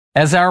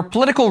As our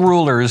political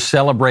rulers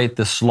celebrate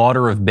the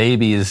slaughter of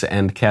babies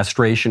and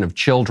castration of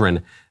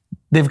children,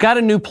 they've got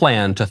a new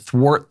plan to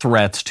thwart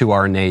threats to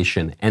our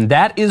nation, and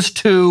that is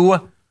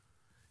to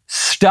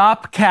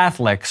stop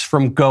Catholics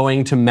from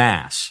going to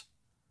Mass.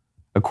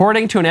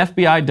 According to an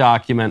FBI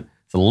document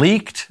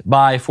leaked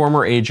by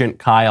former agent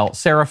Kyle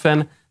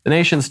Seraphin, the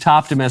nation's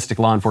top domestic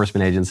law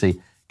enforcement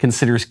agency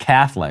considers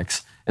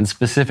Catholics, and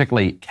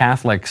specifically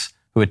Catholics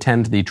who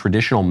attend the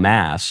traditional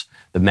Mass,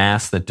 the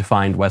Mass that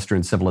defined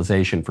Western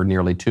civilization for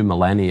nearly 2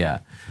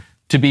 millennia,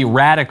 to be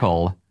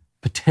radical,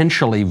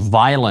 potentially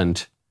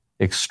violent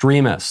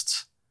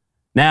extremists.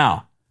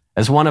 Now,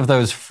 as one of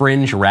those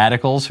fringe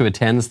radicals who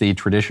attends the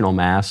traditional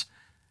Mass,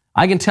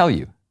 I can tell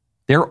you,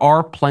 there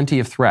are plenty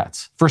of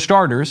threats. For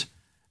starters,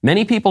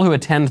 many people who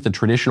attend the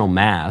traditional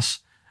Mass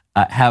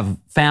have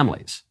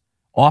families,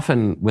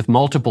 often with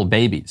multiple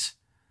babies.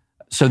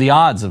 So the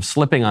odds of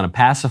slipping on a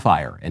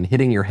pacifier and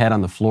hitting your head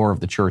on the floor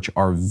of the church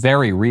are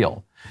very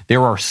real.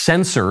 There are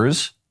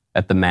censors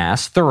at the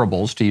Mass,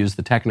 thuribles to use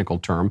the technical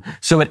term,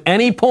 so at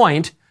any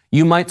point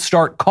you might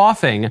start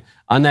coughing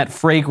on that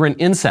fragrant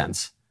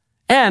incense.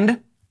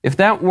 And if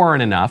that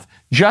weren't enough,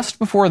 just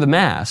before the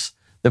Mass,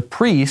 the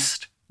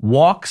priest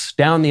walks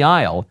down the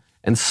aisle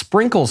and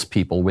sprinkles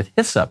people with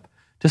hyssop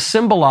to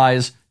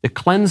symbolize the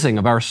cleansing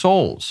of our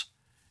souls.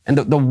 And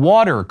the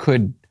water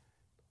could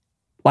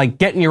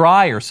get in your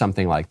eye or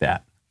something like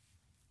that.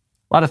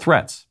 A lot of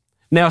threats.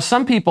 Now,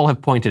 some people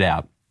have pointed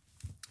out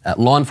that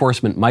law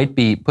enforcement might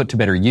be put to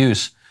better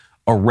use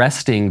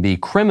arresting the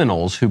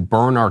criminals who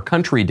burn our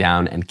country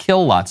down and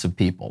kill lots of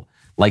people,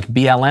 like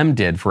BLM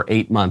did for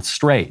 8 months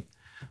straight,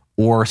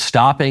 or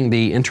stopping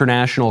the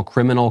international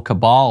criminal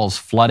cabals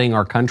flooding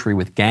our country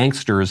with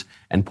gangsters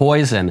and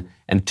poison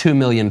and 2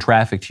 million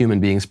trafficked human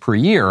beings per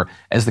year,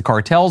 as the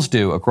cartels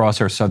do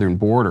across our southern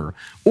border,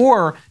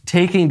 or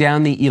taking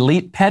down the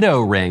elite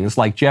pedo rings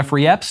like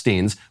Jeffrey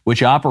Epstein's,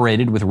 which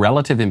operated with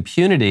relative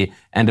impunity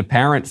and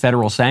apparent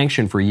federal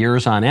sanction for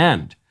years on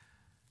end.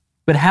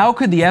 But how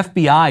could the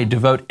FBI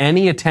devote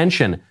any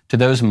attention to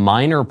those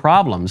minor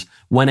problems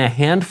when a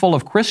handful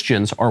of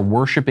Christians are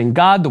worshiping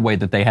God the way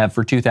that they have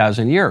for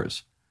 2,000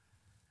 years?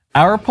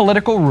 Our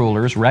political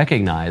rulers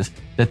recognize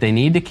that they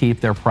need to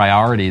keep their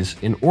priorities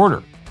in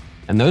order.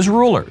 And those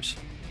rulers,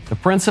 the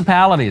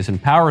principalities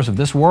and powers of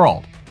this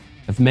world,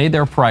 have made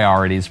their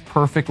priorities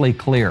perfectly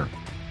clear.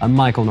 I'm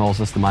Michael Knowles.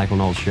 This is The Michael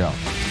Knowles Show.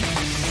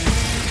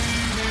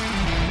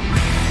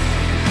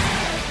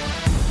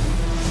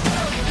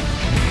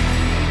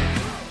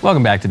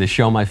 Welcome back to the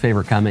show. My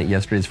favorite comment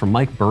yesterday is from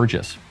Mike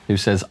Burgess, who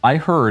says, I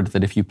heard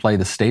that if you play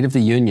the State of the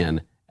Union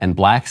and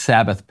Black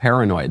Sabbath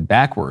Paranoid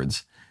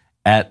backwards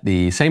at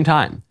the same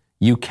time,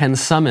 you can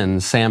summon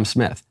Sam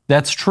Smith.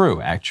 That's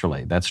true,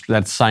 actually.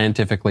 That's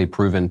scientifically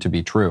proven to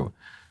be true,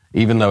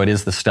 even though it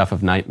is the stuff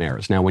of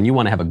nightmares. Now, when you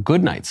want to have a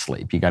good night's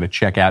sleep, you got to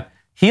check out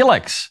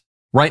Helix.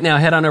 Right now,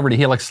 head on over to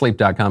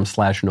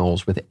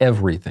helixsleep.com/Knowles. With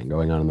everything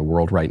going on in the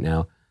world right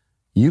now,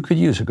 you could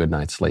use a good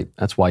night's sleep.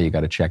 That's why you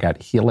got to check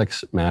out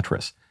Helix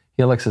Mattress.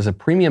 Helix is a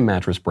premium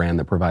mattress brand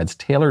that provides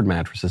tailored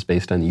mattresses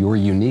based on your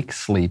unique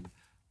sleep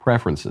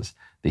preferences.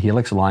 The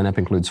Helix lineup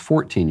includes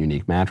 14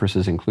 unique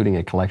mattresses, including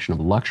a collection of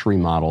luxury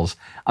models,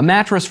 a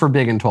mattress for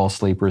big and tall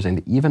sleepers,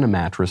 and even a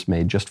mattress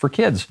made just for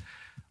kids.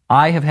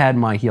 I have had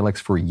my Helix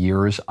for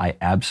years. I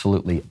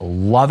absolutely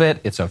love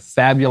it. It's a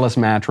fabulous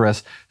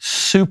mattress,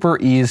 super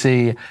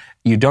easy.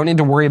 You don't need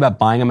to worry about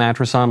buying a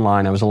mattress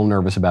online. I was a little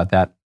nervous about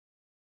that.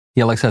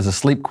 Helix has a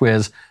sleep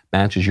quiz,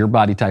 matches your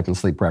body type and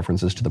sleep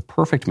preferences to the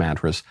perfect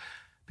mattress.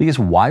 Because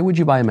why would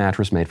you buy a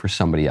mattress made for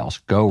somebody else?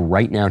 Go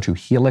right now to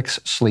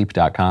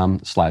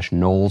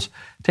helixsleep.com/Knowles.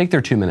 Take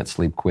their 2-minute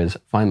sleep quiz.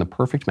 Find the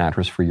perfect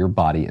mattress for your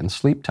body and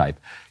sleep type.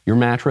 Your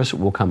mattress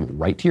will come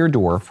right to your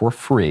door for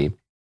free.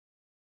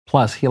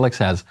 Plus, Helix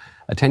has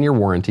a 10-year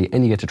warranty,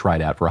 and you get to try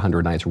it out for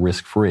 100 nights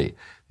risk-free.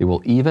 They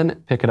will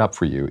even pick it up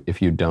for you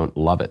if you don't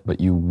love it,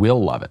 but you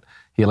will love it.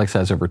 Helix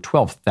has over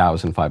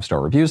 12,000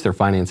 5-star reviews. Their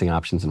financing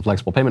options and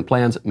flexible payment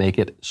plans make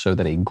it so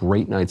that a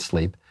great night's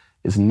sleep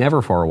is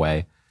never far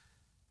away.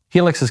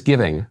 Helix is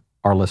giving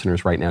our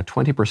listeners right now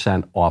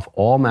 20% off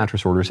all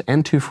mattress orders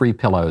and 2 free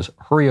pillows.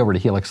 Hurry over to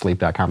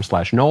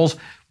helixsleep.com/Knowles.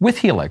 With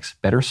Helix,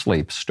 better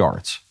sleep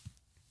starts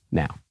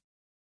now.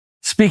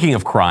 Speaking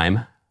of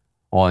crime,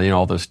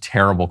 all those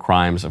terrible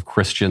crimes of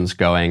Christians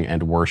going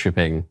and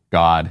worshiping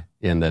God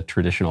in the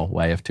traditional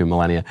way of 2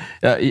 millennia,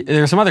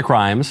 there's some other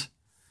crimes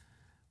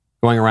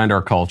going around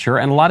our culture,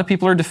 and a lot of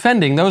people are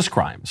defending those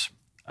crimes.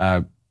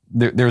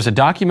 There's a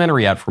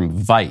documentary out from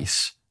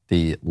Vice,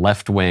 the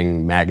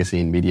left-wing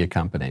magazine media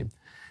company,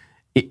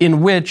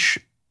 in which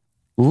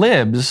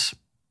libs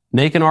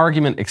make an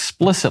argument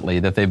explicitly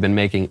that they've been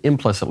making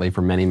implicitly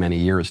for many, many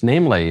years,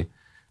 namely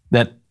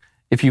that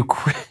if you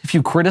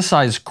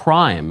criticize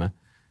crime,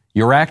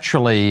 you're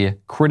actually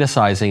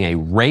criticizing a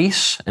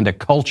race and a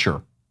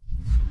culture.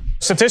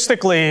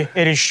 Statistically,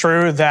 it is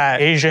true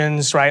that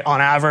Asians, right, on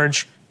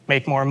average,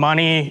 make more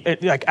money,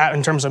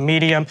 in terms of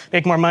medium,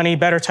 make more money,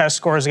 better test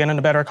scores, get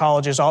into better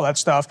colleges, all that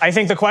stuff. I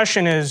think the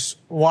question is,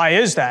 why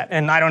is that?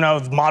 And I don't know,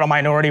 model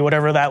minority,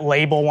 whatever that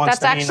label wants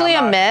to mean. That's actually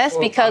a myth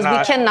because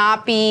we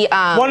cannot be...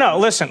 Well, no,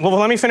 listen. Well,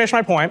 let me finish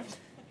my point.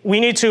 We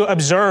need to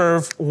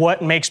observe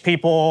what makes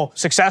people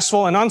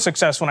successful and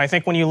unsuccessful. And I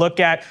think when you look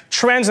at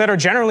trends that are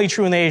generally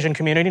true in the Asian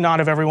community, not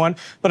of everyone,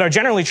 but are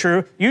generally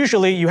true,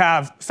 usually you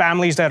have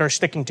families that are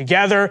sticking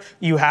together.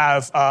 You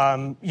have,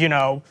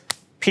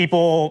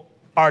 people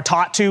are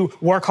taught to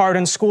work hard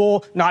in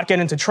school, not get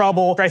into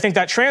trouble. I think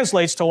that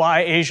translates to why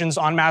Asians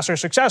en masse are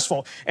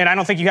successful. And I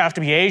don't think you have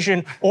to be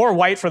Asian or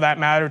white for that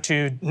matter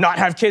to not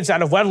have kids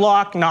out of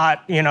wedlock,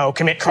 not,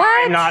 commit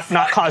crime,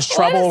 not cause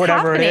trouble or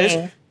whatever it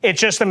is. It's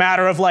just a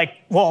matter of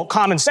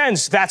common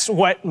sense. That's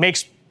what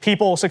makes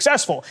people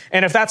successful.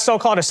 And if that's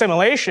so-called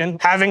assimilation,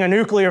 having a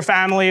nuclear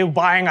family,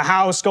 buying a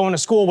house, going to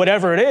school,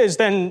 whatever it is,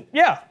 then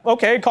yeah,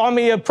 okay, call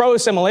me a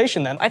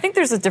pro-assimilation then. I think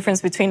there's a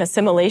difference between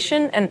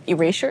assimilation and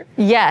erasure.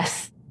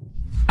 Yes.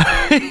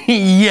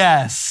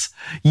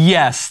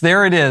 Yes,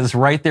 there it is,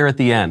 right there at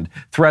the end.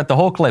 Throughout the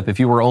whole clip, if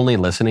you were only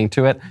listening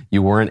to it,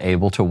 you weren't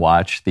able to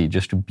watch the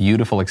just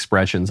beautiful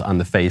expressions on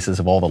the faces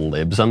of all the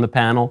libs on the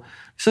panel.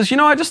 He says,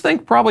 I just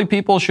think probably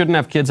people shouldn't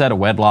have kids out of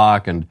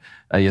wedlock, and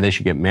they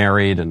should get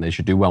married, and they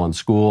should do well in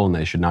school, and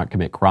they should not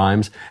commit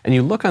crimes. And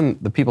you look on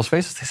the people's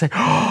faces, they say,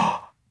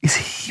 oh, is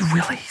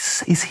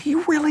he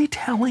really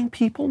telling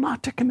people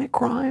not to commit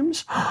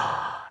crimes?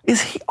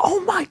 Is he, oh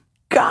my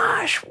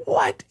gosh,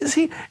 what is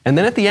he? And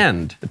then at the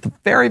end, at the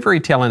very, very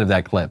tail end of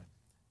that clip,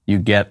 you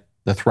get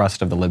the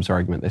thrust of the libs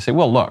argument. They say,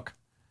 well, look,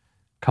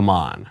 come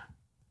on.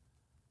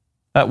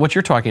 What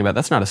you're talking about,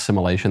 that's not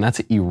assimilation,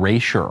 that's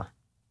erasure.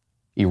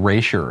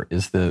 Erasure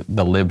is the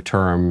lib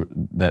term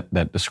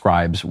that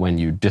describes when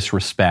you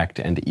disrespect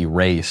and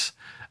erase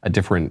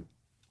different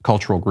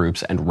cultural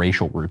groups and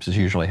racial groups is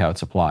usually how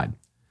it's applied.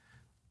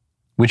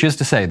 Which is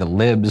to say, the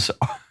libs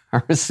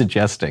are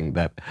suggesting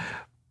that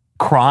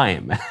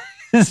crime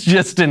is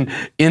just an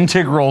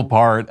integral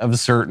part of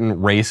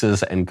certain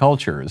races and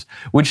cultures,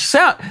 which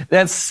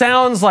that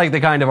sounds like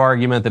the kind of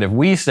argument that if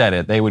we said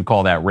it, they would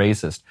call that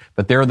racist.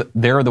 But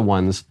they're the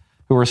ones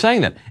who are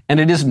saying that. And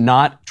it is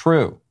not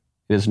true.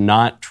 It is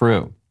not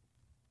true.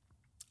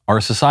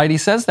 Our society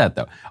says that,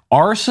 though.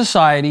 Our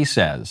society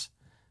says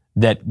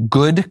that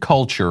good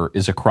culture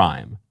is a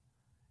crime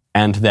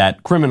and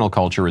that criminal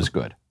culture is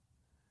good.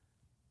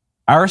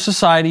 Our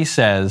society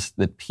says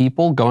that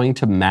people going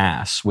to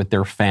Mass with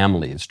their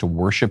families to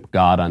worship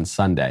God on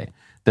Sunday,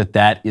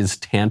 that is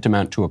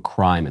tantamount to a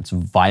crime. It's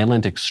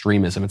violent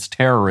extremism. It's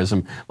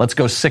terrorism. Let's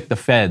go sick the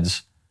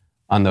feds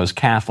on those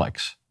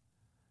Catholics.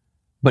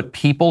 But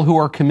people who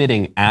are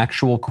committing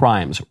actual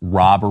crimes,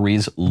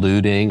 robberies,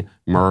 looting,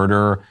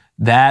 murder,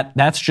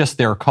 that's just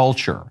their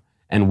culture.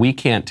 And we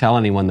can't tell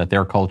anyone that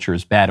their culture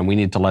is bad and we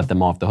need to let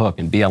them off the hook.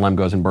 And BLM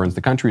goes and burns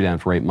the country down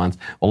for 8 months.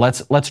 Well,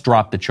 let's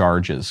drop the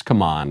charges.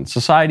 Come on.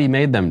 Society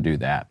made them do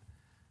that.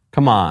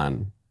 Come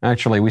on.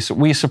 Actually,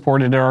 we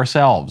supported it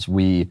ourselves.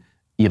 We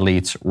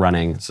elites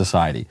running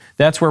society.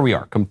 That's where we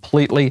are,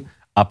 completely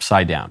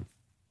upside down.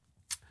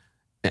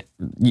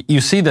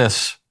 You see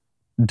this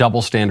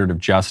double standard of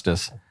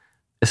justice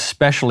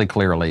especially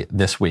clearly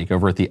this week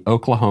over at the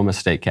Oklahoma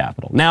State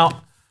Capitol.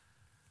 Now,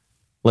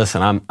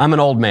 listen, I'm an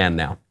old man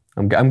now.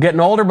 I'm getting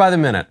older by the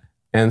minute.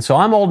 And so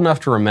I'm old enough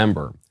to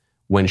remember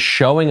when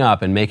showing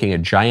up and making a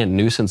giant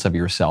nuisance of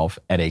yourself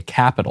at a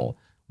capitol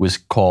was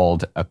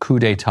called a coup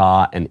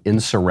d'etat, an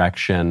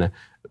insurrection,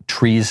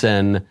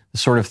 treason, the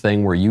sort of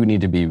thing where you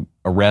need to be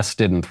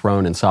arrested and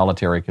thrown in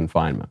solitary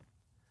confinement.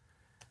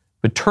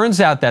 But turns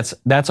out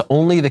that's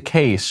only the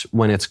case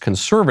when it's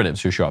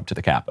conservatives who show up to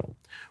the Capitol.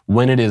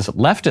 When it is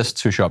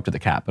leftists who show up to the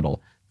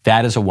Capitol,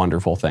 that is a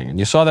wonderful thing. And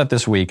you saw that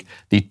this week.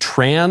 The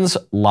Trans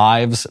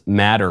Lives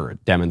Matter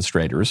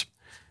demonstrators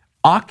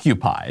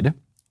occupied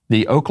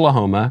the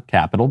Oklahoma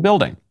Capitol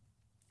building.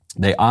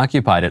 They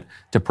occupied it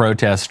to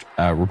protest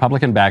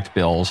Republican-backed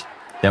bills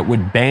that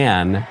would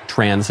ban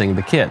transing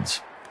the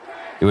kids.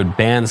 It would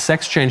ban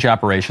sex change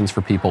operations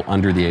for people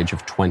under the age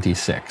of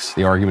 26.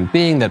 The argument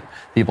being that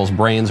people's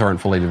brains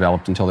aren't fully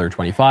developed until they're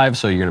 25,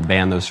 so you're going to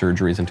ban those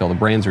surgeries until the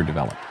brains are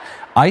developed.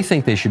 I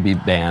think they should be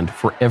banned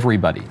for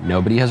everybody.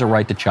 Nobody has a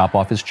right to chop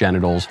off his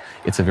genitals.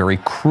 It's a very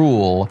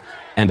cruel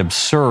and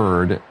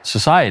absurd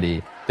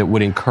society that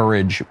would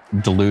encourage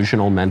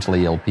delusional,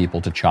 mentally ill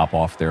people to chop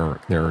off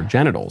their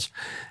genitals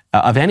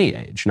of any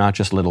age, not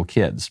just little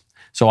kids.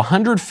 So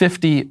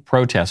 150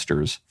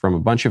 protesters from a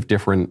bunch of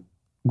different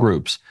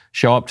groups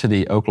show up to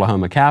the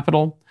Oklahoma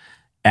Capitol,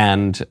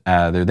 and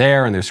they're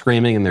there and they're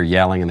screaming and they're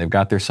yelling and they've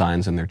got their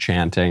signs and they're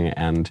chanting,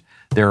 and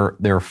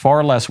they're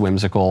far less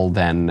whimsical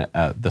than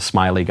the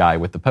smiley guy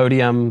with the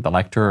podium, the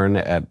lectern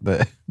at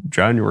the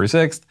January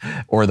 6th,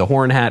 or the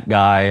horn hat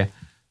guy.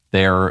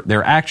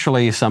 They're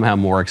actually somehow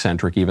more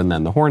eccentric even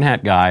than the horn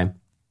hat guy,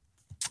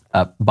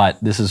 but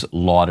this is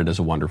lauded as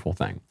a wonderful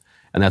thing,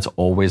 and that's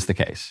always the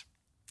case.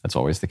 That's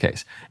always the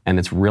case, and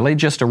it's really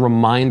just a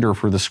reminder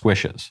for the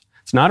squishes.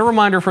 It's not a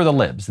reminder for the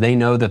libs. They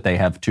know that they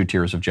have two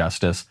tiers of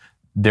justice.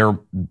 They're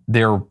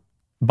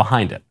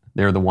behind it.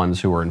 They're the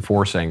ones who are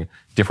enforcing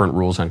different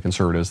rules on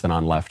conservatives than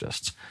on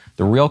leftists.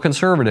 The real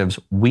conservatives,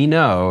 we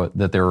know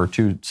that there are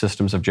two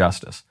systems of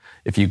justice.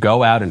 If you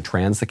go out and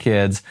trans the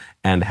kids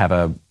and have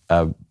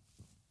a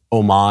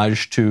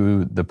homage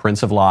to the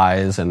Prince of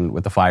Lies and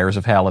with the Fires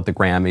of Hell at the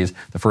Grammys,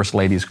 the First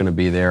Lady's going to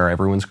be there,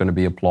 everyone's going to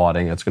be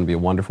applauding, it's going to be a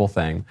wonderful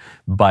thing.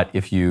 But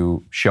if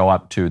you show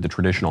up to the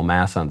traditional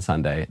Mass on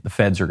Sunday, the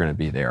feds are going to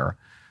be there,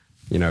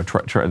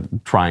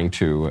 trying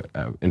to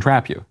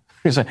entrap you.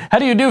 You say, how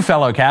do you do,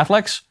 fellow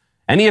Catholics?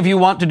 Any of you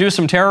want to do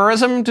some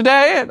terrorism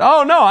today?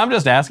 Oh, no, I'm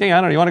just asking.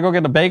 I don't know. You want to go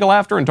get a bagel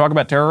after and talk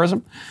about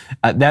terrorism?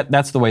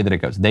 That's the way that it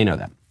goes. They know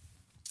that.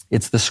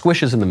 It's the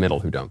squishes in the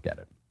middle who don't get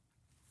it.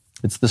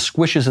 It's the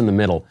squishes in the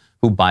middle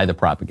who buy the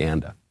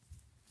propaganda,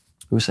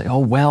 who say, oh,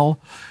 well,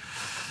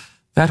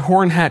 that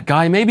horn hat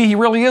guy, maybe he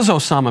really is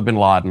Osama bin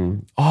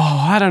Laden. Oh,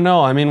 I don't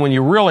know. I mean, when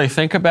you really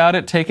think about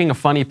it, taking a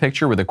funny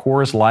picture with a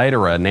Coors Light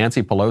or a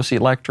Nancy Pelosi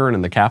lectern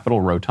in the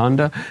Capitol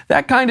Rotunda,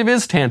 that kind of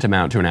is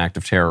tantamount to an act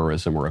of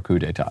terrorism or a coup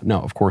d'etat.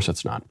 No, of course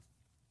it's not.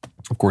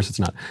 Of course it's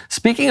not.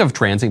 Speaking of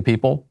transing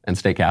people and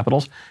state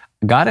capitals,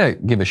 got to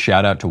give a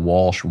shout out to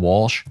Walsh.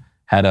 Walsh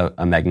had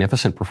a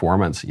magnificent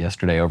performance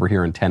yesterday over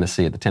here in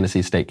Tennessee at the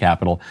Tennessee State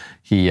Capitol.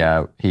 He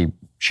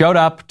showed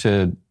up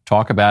to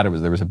talk about it.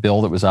 There was a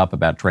bill that was up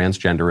about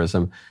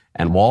transgenderism,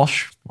 and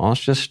Walsh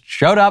just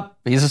showed up.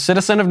 He's a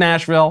citizen of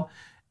Nashville,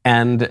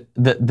 and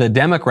the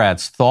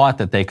Democrats thought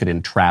that they could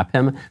entrap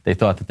him. They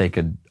thought that they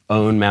could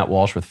own Matt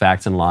Walsh with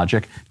facts and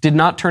logic. Did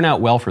not turn out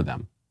well for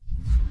them.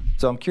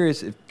 So I'm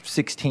curious if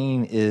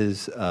 16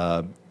 is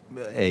an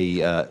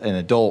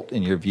adult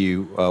in your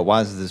view.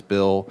 Why does this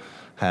bill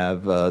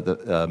have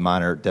the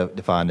minor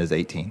defined as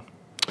 18?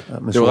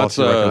 Mr. Walsh,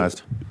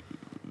 recognized.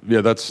 Yeah,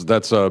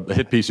 that's a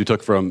hit piece you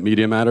took from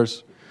Media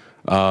Matters,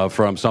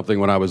 from something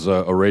when I was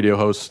a radio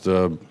host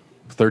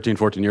 13,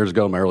 14 years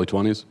ago in my early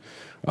 20s.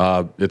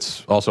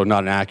 It's also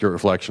not an accurate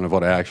reflection of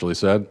what I actually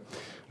said.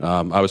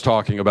 I was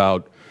talking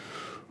about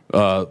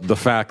the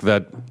fact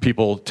that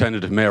people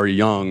tended to marry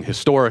young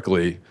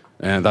historically,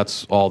 and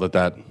that's all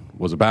that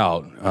was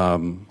about.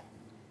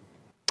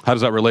 How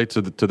does that relate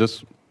to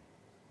this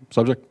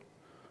subject?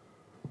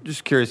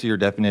 Just curious of your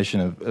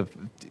definition of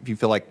if you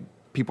feel like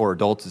people are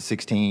adults at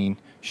 16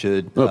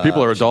 should... No,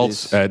 people are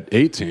adults at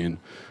 18,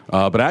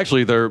 but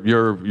actually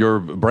your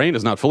brain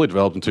is not fully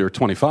developed until you're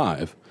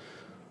 25.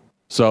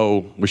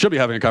 So we should be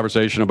having a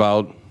conversation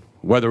about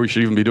whether we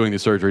should even be doing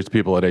these surgeries to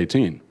people at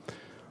 18.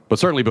 But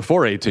certainly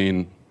before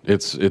 18,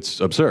 it's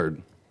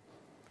absurd.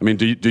 I mean,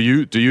 do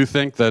you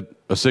think that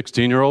a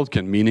 16-year-old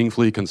can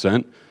meaningfully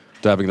consent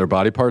to having their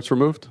body parts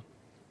removed?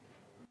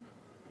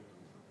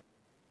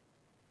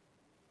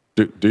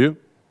 Do you?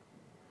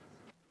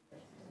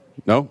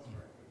 No?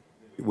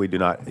 We do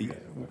not.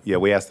 Yeah,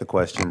 we ask the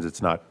questions.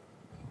 It's not.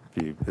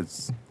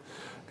 It's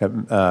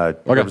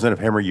Representative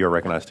Hammer. You are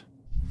recognized.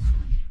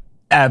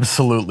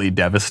 Absolutely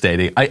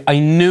devastating. I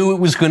knew it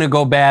was going to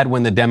go bad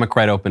when the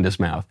Democrat opened his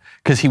mouth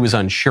because he was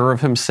unsure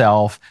of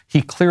himself.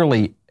 He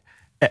clearly,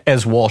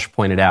 as Walsh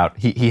pointed out,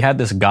 he had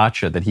this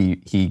gotcha that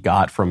he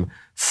got from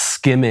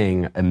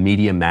skimming a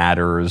Media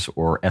Matters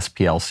or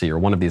SPLC or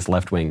one of these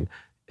left-wing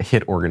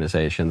hit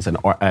organizations and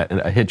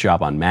a hit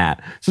job on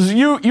Matt. So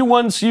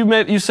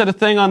you said a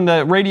thing on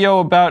the radio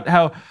about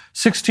how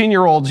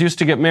 16-year-olds used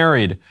to get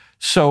married.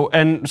 So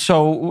what do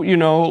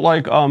you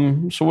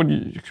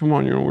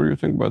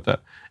think about that?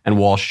 And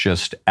Walsh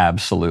just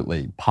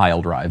absolutely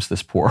pile drives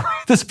this poor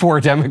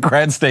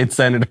Democrat state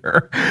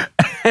senator.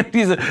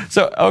 And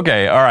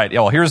okay, all right.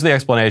 Well, here's the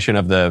explanation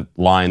of the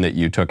line that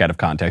you took out of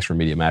context from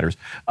Media Matters.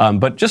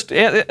 But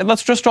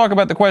let's just talk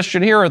about the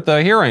question here at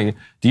the hearing.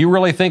 Do you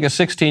really think a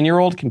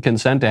 16-year-old can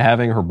consent to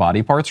having her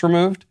body parts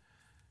removed?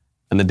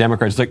 And the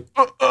Democrat's like,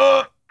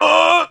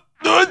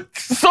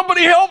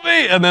 somebody help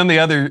me! And then the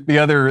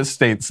other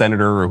state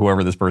senator or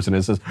whoever this person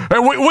is says, hey,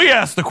 we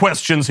ask the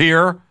questions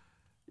here.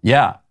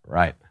 Yeah,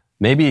 right.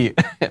 Maybe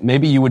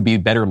you would be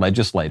better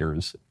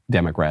legislators,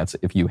 Democrats,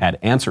 if you had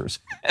answers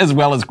as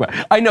well as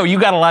questions. I know you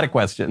got a lot of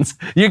questions.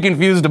 You're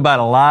confused about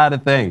a lot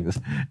of things.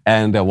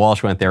 And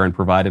Walsh went there and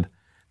provided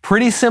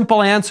pretty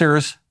simple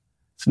answers.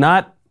 It's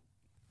not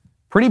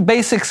pretty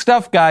basic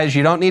stuff, guys.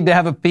 You don't need to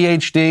have a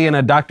PhD and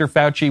a Dr.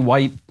 Fauci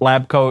white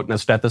lab coat and a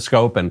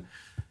stethoscope, and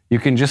you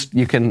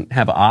can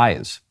have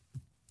eyes.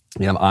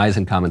 You have eyes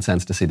and common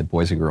sense to see that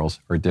boys and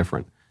girls are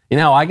different. You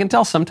know, I can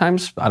tell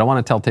sometimes, I don't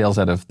want to tell tales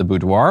out of the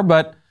boudoir,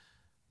 but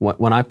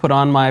when I put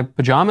on my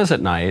pajamas at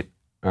night,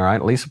 all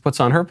right, Lisa puts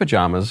on her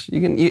pajamas,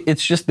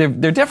 it's just, they're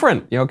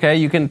different, okay?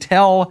 You can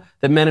tell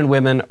that men and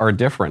women are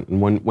different.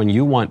 And when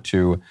you want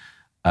to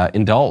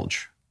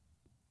indulge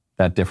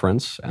that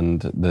difference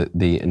and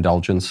the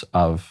indulgence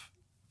of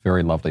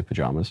very lovely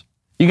pajamas,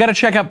 you got to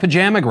check out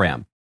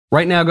Pajamagram.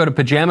 Right now, go to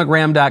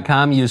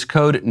pajamagram.com, use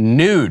code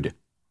NUDE.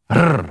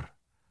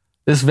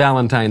 This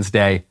Valentine's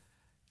Day,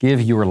 give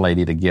your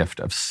lady the gift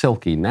of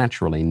silky,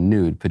 naturally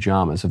nude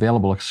pajamas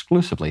available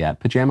exclusively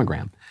at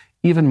Pajamagram.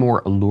 Even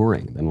more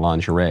alluring than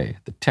lingerie,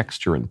 the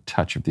texture and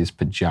touch of these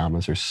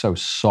pajamas are so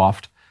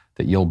soft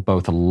that you'll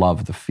both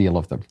love the feel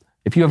of them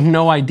If you have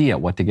no idea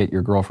what to get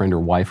your girlfriend or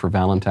wife for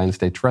Valentine's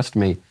Day, trust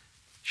me,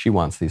 she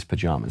wants these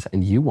pajamas,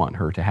 and you want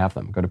her to have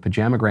them. Go to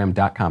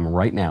pajamagram.com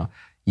right now.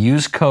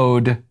 Use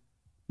code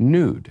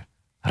NUDE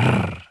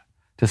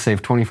to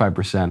save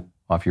 25%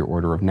 off your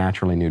order of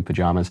naturally nude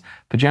pajamas.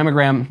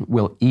 Pajamagram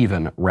will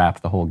even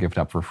wrap the whole gift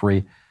up for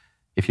free.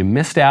 If you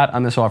missed out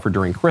on this offer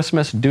during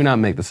Christmas, do not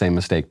make the same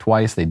mistake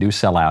twice. They do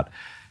sell out.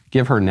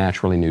 Give her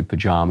naturally nude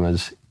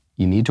pajamas.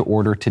 You need to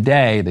order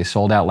today. They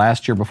sold out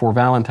last year before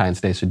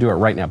Valentine's Day, so do it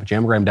right now.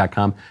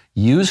 Pajamagram.com.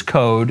 Use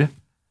code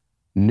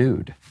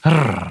NUDE,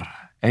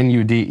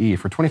 N-U-D-E,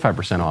 for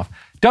 25% off.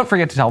 Don't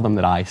forget to tell them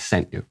that I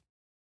sent you.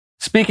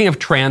 Speaking of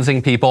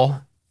transing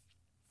people,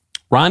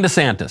 Ron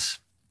DeSantis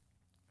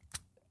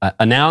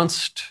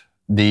announced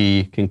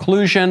the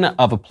conclusion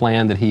of a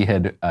plan that he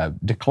had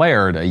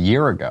declared a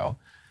year ago.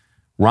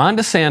 Ron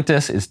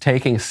DeSantis is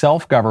taking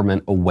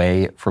self-government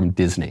away from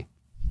Disney.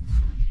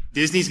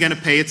 Disney's going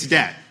to pay its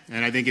debt.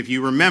 And I think if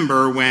you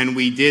remember when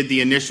we did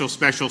the initial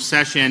special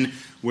session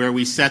where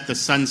we set the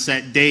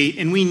sunset date,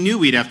 and we knew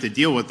we'd have to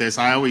deal with this.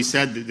 I always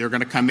said that they're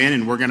going to come in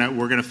and we're going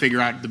to figure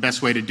out the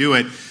best way to do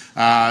it.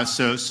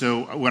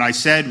 So what I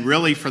said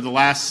really for the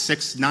last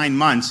 6-9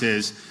 months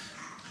is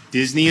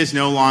Disney is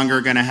no longer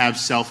going to have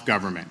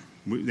self-government.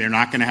 They're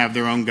not going to have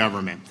their own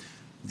government.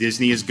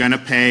 Disney is going to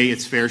pay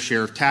its fair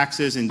share of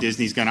taxes, and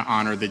Disney's going to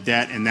honor the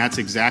debt, and that's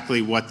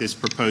exactly what this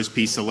proposed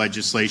piece of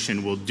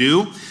legislation will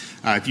do.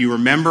 If you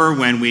remember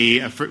when we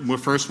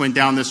first went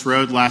down this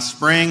road last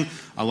spring,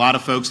 a lot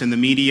of folks in the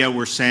media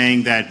were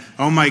saying that,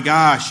 oh my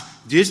gosh,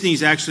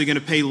 Disney's actually going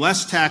to pay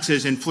less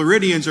taxes and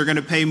Floridians are going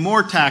to pay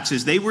more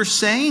taxes. They were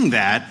saying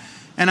that,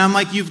 and I'm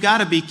like, you've got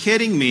to be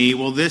kidding me.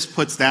 Well, this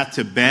puts that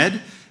to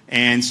bed,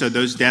 and so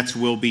those debts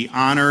will be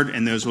honored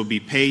and those will be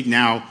paid.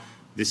 Now,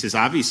 this is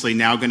obviously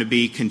now going to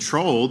be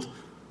controlled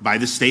by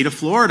the state of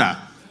Florida,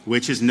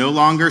 which is no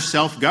longer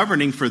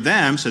self-governing for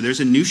them. So there's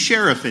a new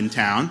sheriff in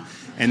town,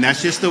 and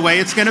that's just the way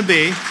it's going to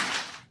be.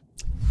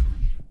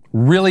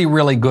 Really,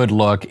 really good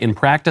look. In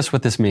practice,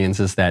 what this means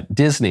is that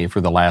Disney, for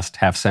the last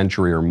half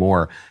century or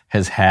more,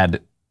 has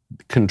had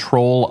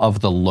control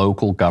of the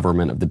local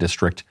government of the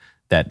district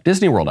that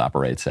Disney World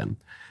operates in.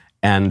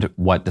 And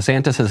what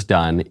DeSantis has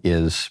done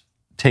is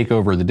take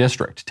over the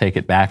district, take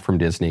it back from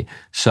Disney.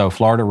 So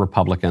Florida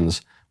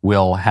Republicans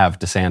will have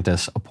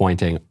DeSantis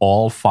appointing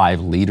all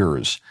 5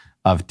 leaders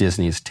of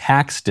Disney's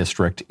tax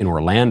district in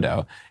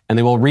Orlando, and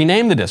they will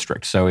rename the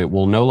district. So it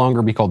will no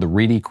longer be called the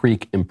Reedy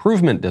Creek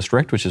Improvement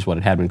District, which is what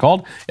it had been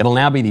called. It'll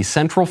now be the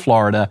Central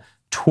Florida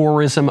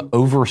Tourism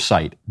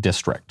Oversight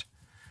District.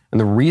 And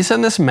the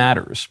reason this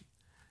matters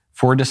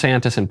for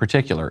DeSantis in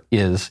particular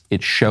is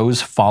it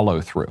shows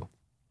follow-through.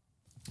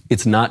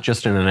 It's not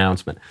just an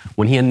announcement.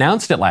 When he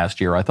announced it last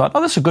year, I thought,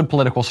 oh, this is a good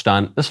political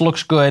stunt. This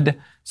looks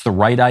good. It's the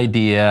right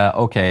idea.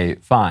 Okay,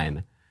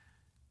 fine.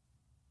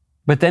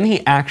 But then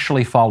he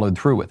actually followed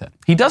through with it.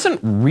 He doesn't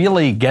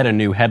really get a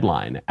new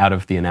headline out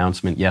of the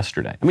announcement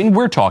yesterday. I mean,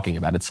 we're talking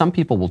about it. Some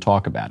people will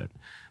talk about it.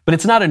 But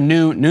it's not a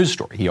new news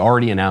story. He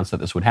already announced that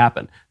this would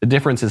happen. The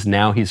difference is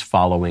now he's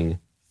following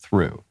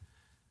through,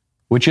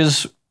 which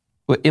is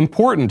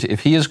important if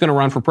he is going to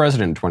run for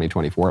president in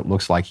 2024. It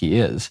looks like he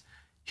is.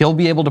 He'll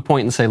be able to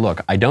point and say, look,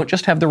 I don't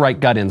just have the right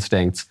gut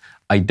instincts.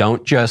 I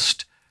don't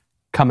just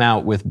come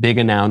out with big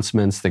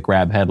announcements that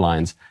grab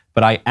headlines,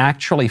 but I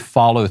actually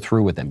follow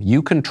through with them.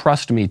 You can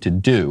trust me to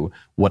do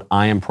what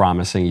I am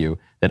promising you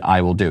that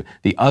I will do.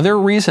 The other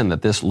reason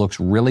that this looks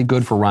really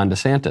good for Ron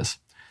DeSantis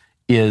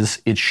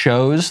is it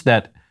shows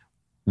that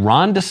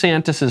Ron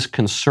DeSantis's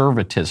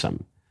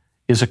conservatism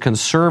is a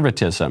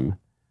conservatism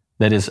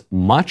that is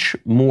much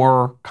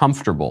more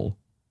comfortable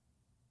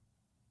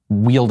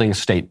wielding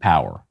state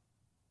power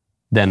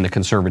than the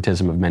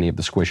conservatism of many of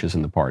the squishes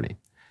in the party.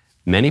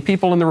 Many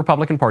people in the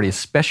Republican Party,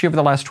 especially over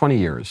the last 20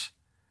 years,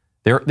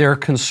 their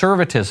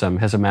conservatism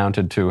has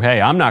amounted to, hey,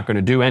 I'm not going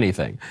to do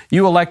anything.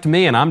 You elect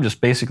me and I'm just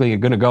basically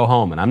going to go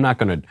home and I'm not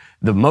going to,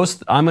 the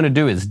most I'm going to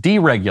do is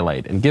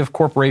deregulate and give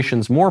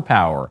corporations more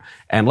power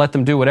and let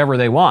them do whatever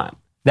they want.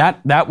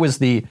 That was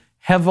the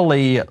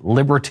heavily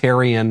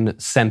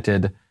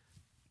libertarian-scented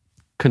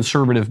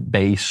conservative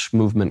base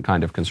movement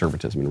kind of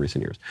conservatism in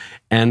recent years.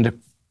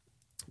 And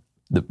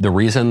the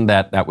reason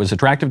that was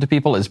attractive to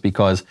people is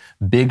because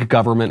big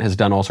government has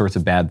done all sorts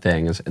of bad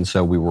things, and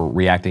so we were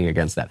reacting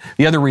against that.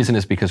 The other reason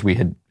is because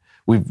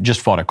we've just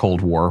fought a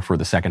Cold War for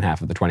the second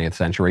half of the 20th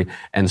century,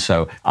 and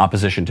so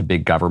opposition to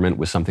big government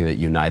was something that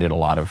united a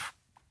lot of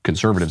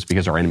conservatives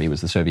because our enemy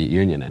was the Soviet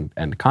Union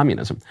and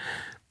communism.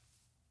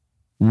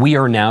 We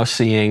are now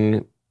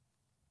seeing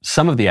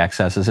some of the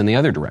excesses in the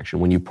other direction.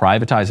 When you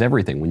privatize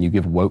everything, when you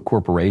give woke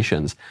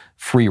corporations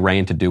free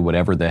rein to do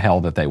whatever the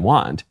hell that they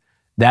want,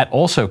 that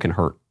also can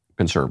hurt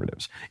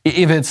conservatives.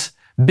 If it's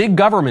big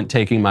government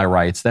taking my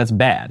rights, that's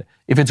bad.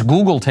 If it's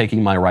Google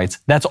taking my rights,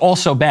 that's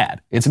also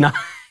bad. It's not.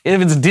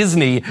 If it's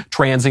Disney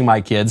transing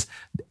my kids,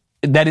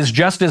 that is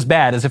just as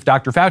bad as if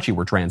Dr. Fauci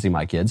were transing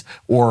my kids,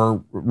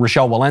 or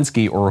Rochelle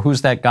Walensky, or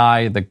who's that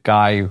guy? The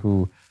guy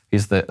who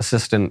is the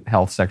assistant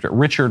health secretary,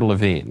 Richard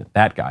Levine,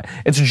 that guy.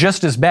 It's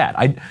just as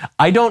bad.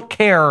 I don't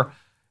care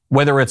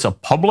whether it's a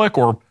public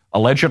or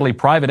allegedly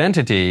private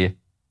entity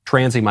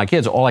transing my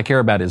kids, all I care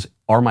about is,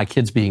 are my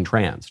kids being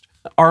transed?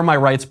 Are my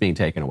rights being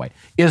taken away?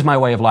 Is my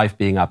way of life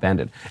being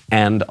upended?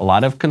 And a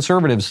lot of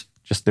conservatives,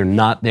 they're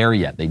not there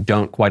yet. They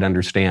don't quite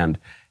understand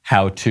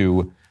how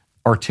to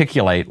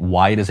articulate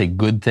why it is a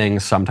good thing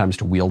sometimes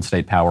to wield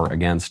state power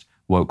against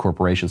woke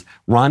corporations.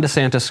 Ron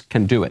DeSantis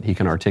can do it. He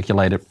can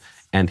articulate it,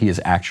 and he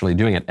is actually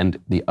doing it. And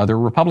the other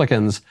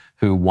Republicans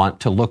who want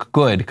to look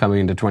good coming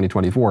into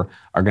 2024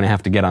 are going to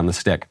have to get on the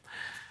stick.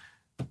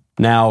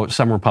 Now,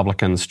 some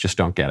Republicans just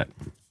don't get it.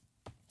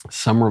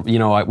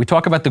 We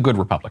talk about the good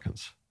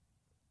Republicans.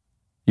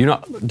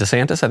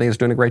 DeSantis, I think, is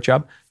doing a great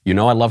job. I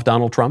love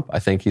Donald Trump. I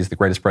think he's the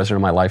greatest president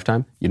of my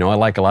lifetime. I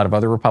like a lot of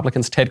other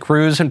Republicans. Ted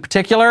Cruz in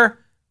particular.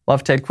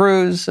 Love Ted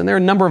Cruz. And there are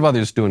a number of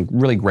others doing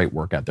really great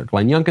work out there.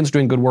 Glenn Youngkin's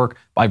doing good work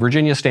by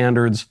Virginia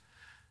standards.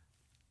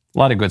 A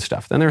lot of good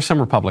stuff. Then there are some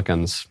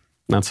Republicans,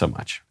 not so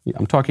much.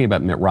 I'm talking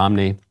about Mitt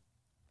Romney.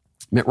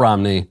 Mitt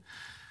Romney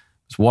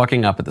was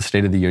walking up at the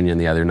State of the Union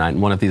the other night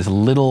in one of these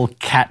little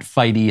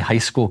catfighty high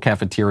school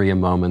cafeteria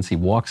moments. He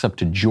walks up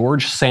to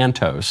George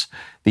Santos,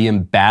 the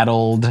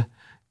embattled,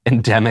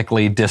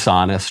 endemically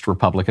dishonest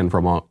Republican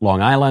from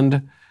Long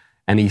Island,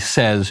 and he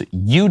says,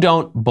 "You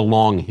don't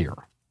belong here."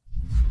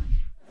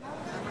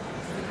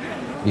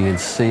 You can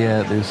see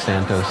it. There's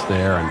Santos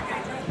there, and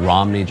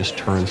Romney just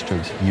turns to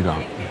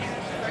him.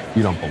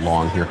 You don't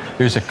belong here.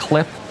 There's a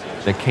clip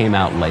that came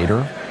out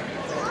later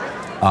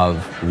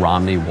of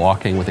Romney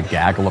walking with a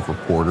gaggle of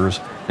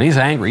reporters, and he's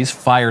angry. He's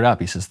fired up.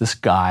 He says, this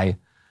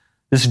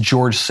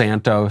George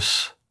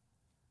Santos,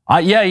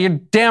 yeah, you're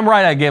damn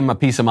right I gave him a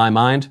piece of my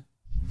mind.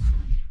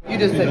 You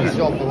just said you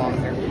don't belong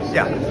here.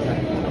 Yeah.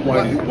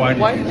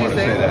 Why did you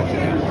say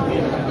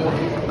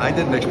that? I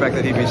didn't expect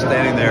that he'd be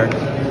standing there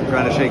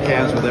trying to shake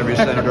hands with every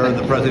senator and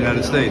the President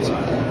of the United States.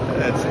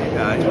 That's,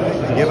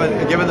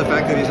 given the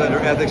fact that he's under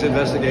ethics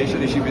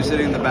investigation, he should be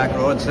sitting in the back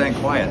row and staying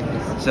quiet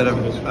instead of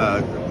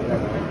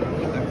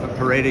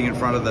parading in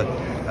front of the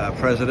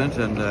president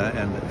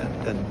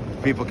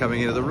and people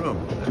coming into the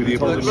room. Did he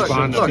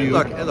respond to you?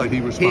 Look.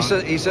 He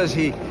says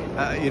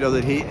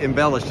that he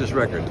embellished his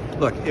record.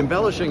 Look,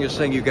 embellishing is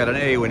saying you got an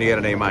A when you get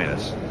an A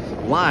minus.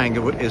 Lying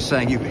is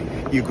saying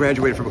you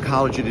graduated from a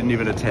college you didn't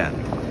even attend.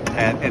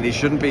 And he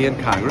shouldn't be in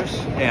Congress.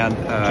 And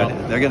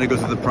they're going to go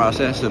through the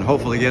process and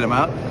hopefully get him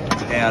out.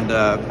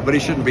 But he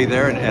shouldn't be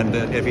there. And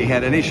if he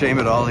had any shame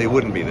at all, he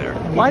wouldn't be there.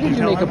 Why did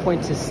you make a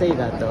point to say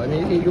that, though?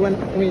 It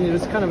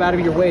was kind of out of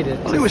your way to.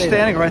 Well, he was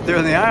standing right there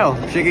in the aisle,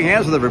 shaking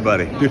hands with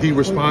everybody. Did he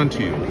respond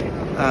to you?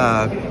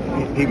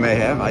 He may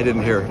have. I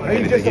didn't hear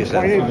anything he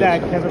said. Are you disappointed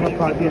that Kevin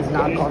McCarthy is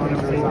not calling him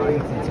to resign?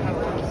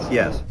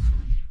 Yes.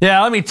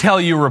 Yeah, let me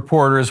tell you,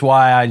 reporters,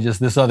 why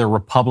this other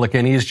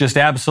Republican, he's just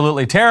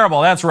absolutely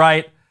terrible. That's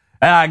right.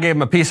 I gave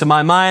him a piece of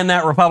my mind,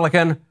 that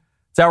Republican.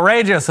 It's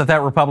outrageous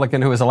that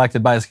Republican who was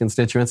elected by his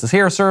constituents is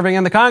here serving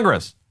in the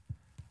Congress.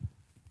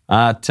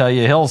 I tell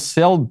you, he'll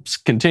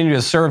continue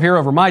to serve here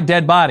over my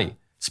dead body.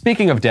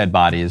 Speaking of dead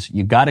bodies,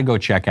 you got to go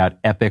check out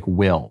Epic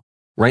Will.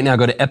 Right now,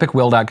 go to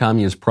epicwill.com,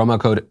 use promo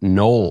code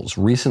Knowles.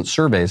 Recent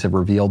surveys have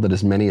revealed that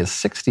as many as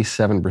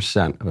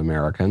 67% of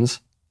Americans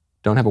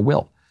don't have a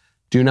will.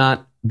 Do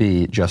not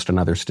be just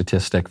another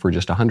statistic. For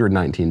just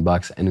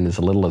 $119 and in as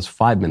little as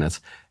 5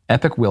 minutes,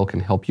 Epic Will can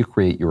help you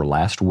create your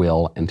last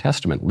will and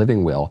testament,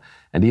 living will,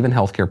 and even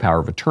healthcare power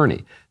of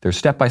attorney. Their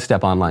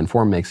step-by-step online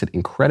form makes it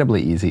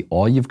incredibly easy.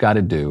 All you've got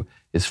to do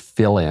is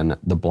fill in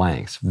the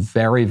blanks.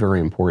 Very, very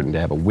important to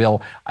have a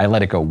will. I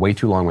let it go way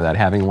too long without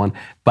having one.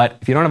 But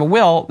if you don't have a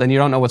will, then you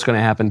don't know what's going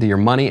to happen to your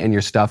money and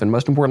your stuff, and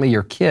most importantly,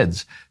 your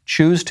kids.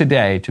 Choose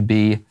today to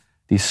be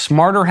the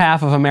smarter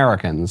half of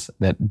Americans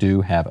that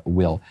do have a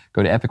will.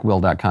 Go to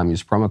epicwill.com,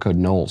 use promo code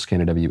Knowles,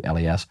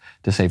 Knowles,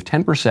 to save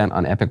 10%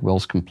 on Epic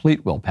Will's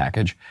complete will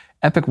package.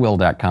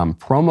 Epicwill.com,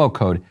 promo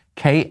code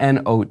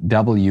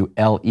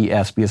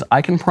KNOWLES, because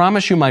I can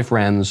promise you, my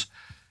friends,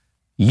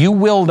 you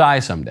will die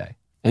someday.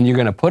 And you're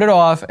going to put it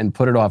off and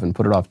put it off and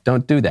put it off.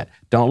 Don't do that.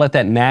 Don't let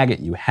that nag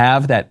at you.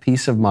 Have that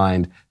peace of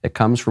mind that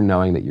comes from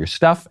knowing that your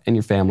stuff and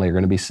your family are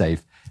going to be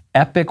safe.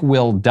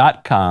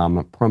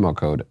 Epicwill.com, promo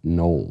code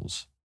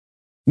Knowles.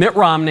 Mitt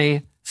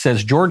Romney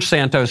says George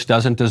Santos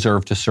doesn't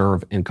deserve to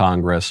serve in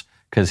Congress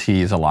because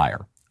he's a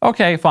liar.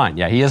 Okay, fine.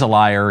 Yeah, he is a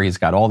liar. He's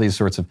got all these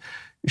sorts of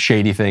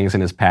shady things in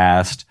his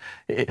past.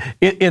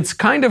 It's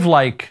kind of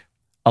like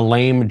a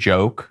lame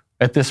joke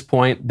at this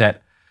point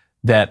that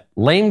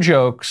lame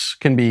jokes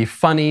can be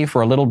funny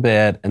for a little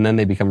bit and then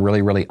they become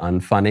really, really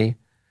unfunny.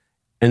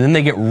 And then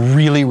they get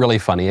really, really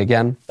funny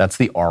again. That's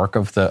the arc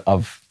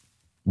of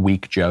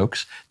weak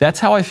jokes.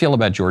 That's how I feel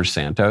about George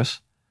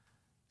Santos.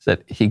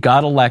 That he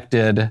got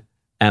elected,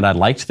 and I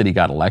liked that he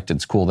got elected.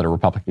 It's cool that a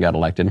Republican got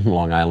elected in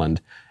Long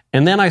Island.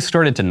 And then I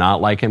started to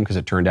not like him because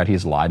it turned out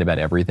he's lied about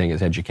everything,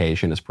 his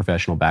education, his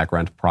professional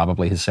background,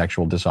 probably his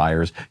sexual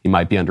desires. He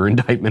might be under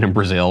indictment in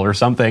Brazil or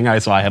something. I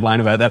saw a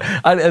headline about that.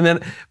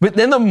 But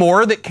then the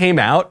more that came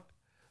out,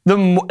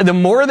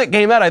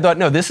 I thought,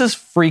 no, this is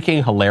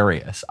freaking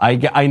hilarious.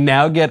 I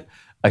now get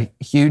a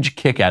huge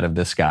kick out of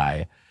this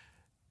guy.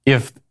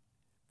 If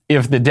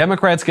if the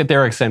Democrats get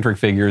their eccentric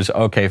figures,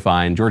 okay,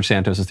 fine. George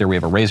Santos is there. We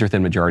have a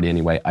razor-thin majority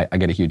anyway. I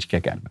get a huge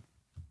kick out of it.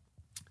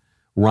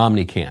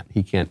 Romney can't.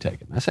 He can't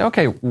take it. I say,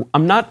 okay,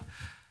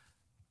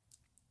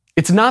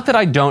 it's not that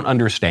I don't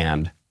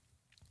understand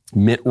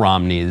Mitt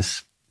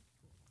Romney's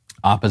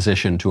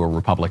opposition to a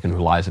Republican who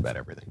lies about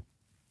everything.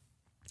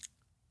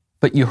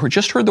 But you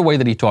just heard the way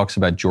that he talks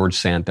about George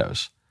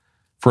Santos,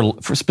 for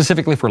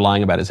specifically for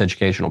lying about his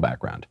educational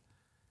background.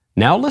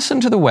 Now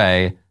listen to the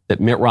way that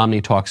Mitt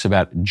Romney talks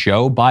about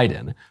Joe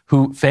Biden,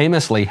 who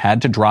famously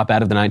had to drop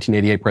out of the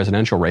 1988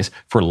 presidential race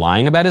for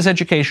lying about his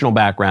educational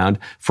background,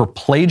 for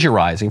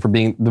plagiarizing, for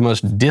being the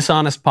most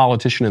dishonest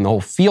politician in the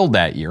whole field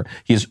that year.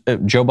 He's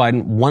Joe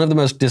Biden, one of the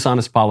most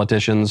dishonest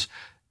politicians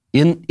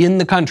in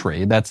the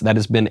country. That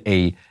has been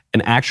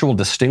an actual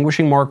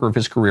distinguishing marker of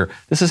his career.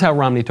 This is how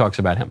Romney talks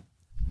about him.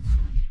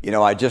 You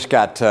know, I just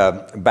got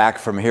back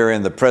from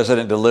hearing the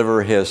president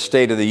deliver his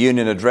State of the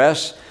Union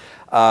address.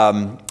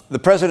 The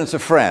president's a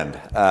friend.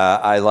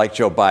 I like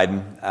Joe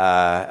Biden.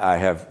 I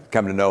have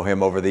come to know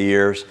him over the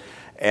years.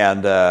 And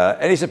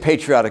he's a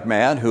patriotic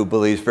man who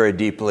believes very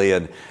deeply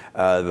in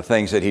the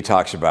things that he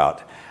talks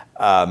about.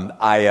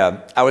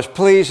 I was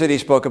pleased that he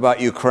spoke about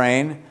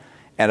Ukraine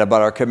and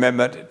about our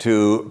commitment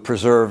to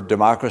preserve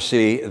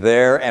democracy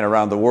there and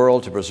around the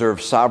world, to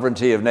preserve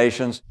sovereignty of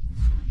nations.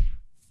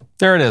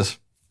 There it is.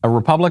 A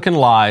Republican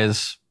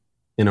lies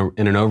in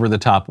an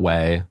over-the-top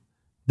way.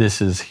 This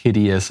is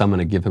hideous. I'm going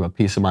to give him a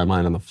piece of my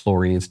mind on the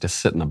floor. He needs to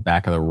sit in the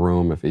back of the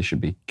room if he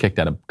should be kicked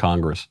out of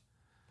Congress.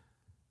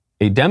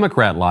 A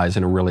Democrat lies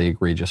in a really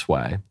egregious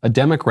way. A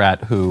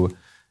Democrat who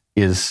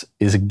is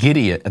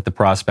giddy at the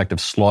prospect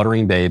of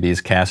slaughtering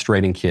babies,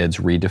 castrating kids,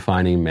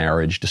 redefining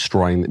marriage, to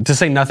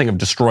say nothing of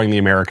destroying the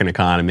American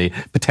economy,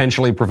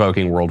 potentially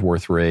provoking World War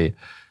III.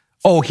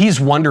 Oh, he's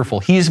wonderful.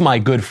 He's my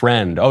good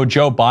friend. Oh,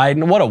 Joe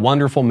Biden, what a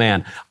wonderful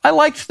man. I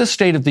liked the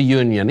State of the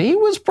Union. He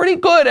was pretty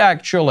good,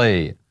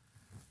 actually.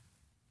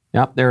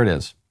 Yep, there it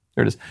is.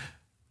 There it is.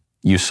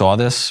 You saw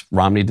this.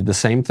 Romney did the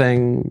same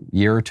thing a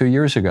year or 2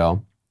 years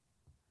ago.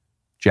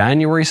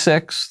 January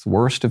 6th,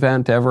 worst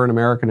event ever in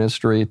American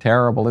history,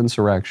 terrible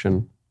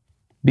insurrection.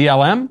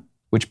 BLM,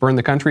 which burned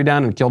the country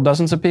down and killed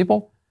dozens of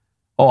people.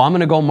 Oh, I'm going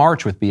to go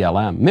march with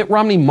BLM. Mitt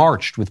Romney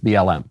marched with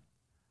BLM.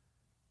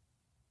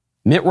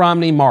 Mitt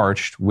Romney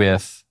marched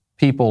with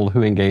people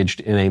who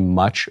engaged in a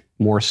much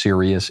more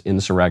serious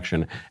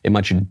insurrection, a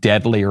much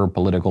deadlier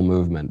political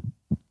movement,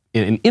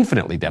 an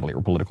infinitely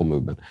deadlier political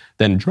movement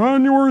than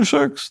January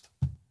 6th.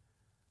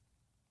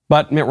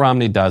 But Mitt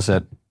Romney does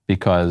it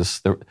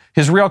because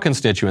his real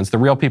constituents, the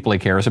real people he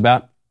cares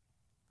about,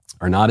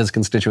 are not his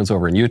constituents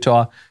over in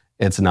Utah.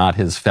 It's not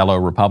his fellow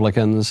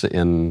Republicans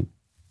in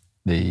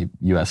the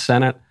U.S.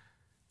 Senate.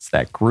 It's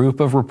that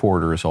group of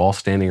reporters all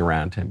standing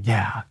around him.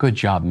 Yeah, good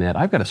job, Mitt.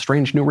 I've got a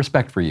strange new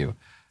respect for you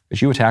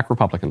because you attack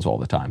Republicans all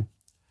the time.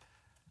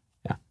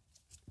 Yeah.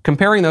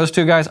 Comparing those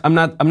two guys, I'm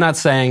not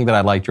saying that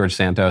I like George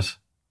Santos.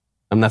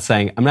 I'm not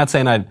saying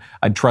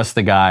I'd trust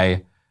the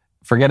guy.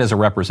 Forget as a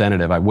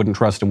representative. I wouldn't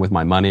trust him with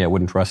my money. I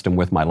wouldn't trust him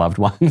with my loved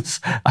ones.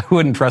 I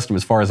wouldn't trust him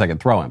as far as I could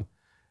throw him.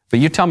 But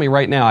you tell me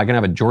right now, I can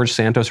have a George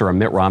Santos or a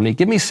Mitt Romney.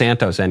 Give me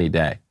Santos any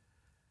day.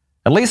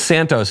 At least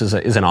Santos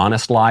is an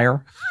honest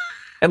liar.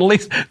 At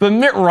least, but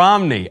Mitt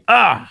Romney,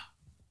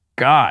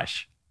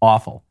 gosh,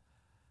 awful.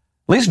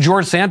 At least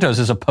George Santos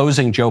is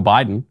opposing Joe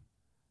Biden.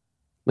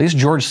 At least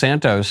George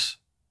Santos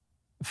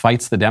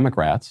fights the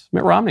Democrats.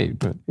 Mitt Romney,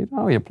 Joe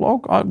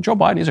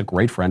Biden, he's a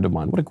great friend of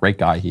mine. What a great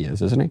guy he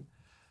is, isn't he?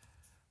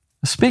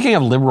 Speaking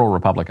of liberal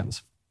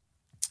Republicans,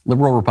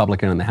 liberal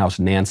Republican in the House,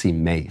 Nancy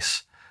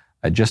Mace,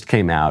 just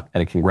came out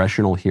at a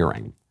congressional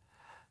hearing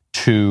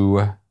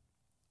to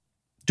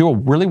do a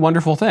really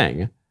wonderful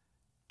thing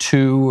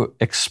to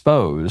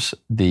expose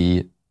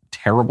the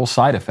terrible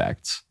side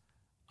effects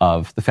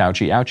of the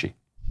Fauci ouchie.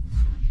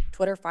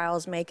 Twitter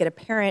files make it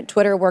apparent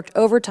Twitter worked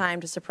overtime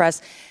to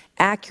suppress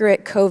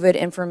accurate COVID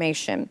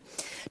information.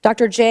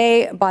 Dr.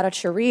 Jay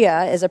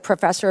Bhattacharya is a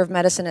professor of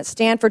medicine at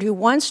Stanford who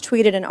once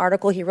tweeted an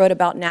article he wrote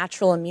about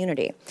natural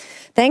immunity.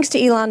 Thanks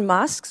to Elon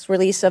Musk's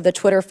release of the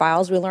Twitter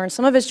files, we learned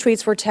some of his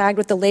tweets were tagged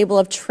with the label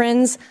of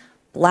Trends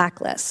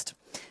Blacklist.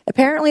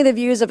 Apparently, the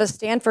views of a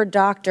Stanford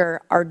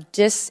doctor are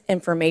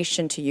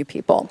disinformation to you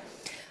people.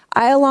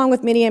 I, along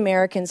with many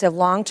Americans, have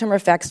long-term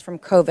effects from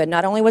COVID.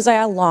 Not only was I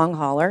a long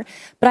hauler,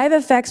 but I have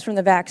effects from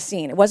the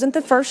vaccine. It wasn't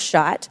the first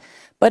shot,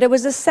 but it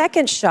was the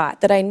second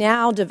shot that I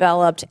now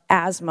developed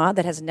asthma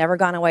that has never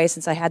gone away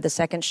since I had the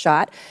second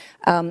shot.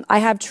 I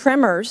have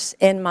tremors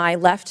in my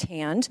left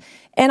hand,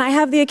 and I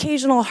have the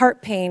occasional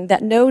heart pain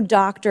that no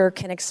doctor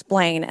can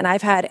explain, and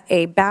I've had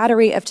a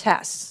battery of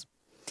tests.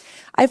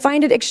 I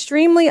find it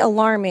extremely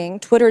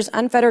alarming Twitter's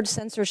unfettered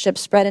censorship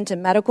spread into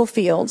medical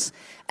fields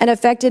and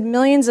affected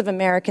millions of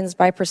Americans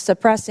by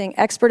suppressing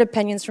expert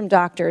opinions from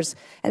doctors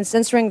and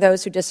censoring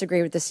those who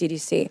disagree with the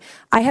CDC.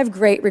 I have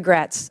great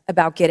regrets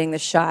about getting the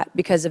shot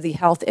because of the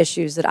health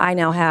issues that I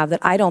now have that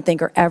I don't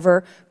think are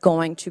ever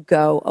going to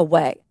go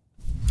away.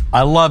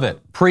 I love it.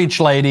 Preach,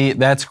 lady.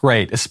 That's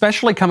great,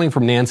 especially coming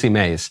from Nancy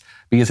Mace,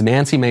 because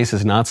Nancy Mace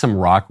is not some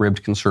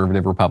rock-ribbed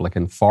conservative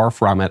Republican. Far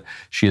from it.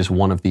 She is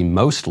one of the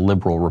most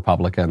liberal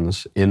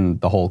Republicans in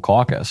the whole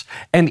caucus.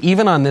 And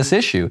even on this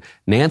issue,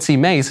 Nancy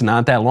Mace,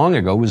 not that long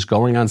ago, was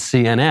going on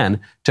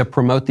CNN to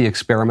promote the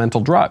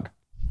experimental drug.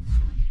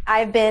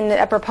 I've been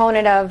a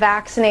proponent of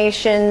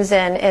vaccinations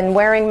and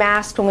wearing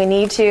masks when we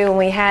need to. When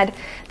we had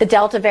the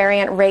Delta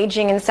variant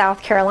raging in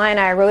South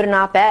Carolina, I wrote an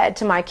op-ed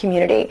to my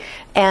community.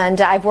 And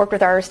I've worked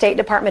with our State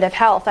Department of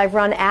Health. I've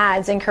run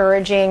ads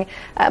encouraging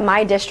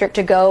my district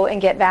to go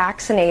and get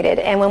vaccinated.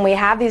 And when we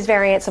have these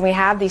variants and we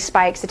have these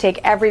spikes, to take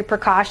every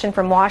precaution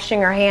from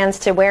washing our hands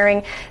to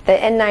wearing the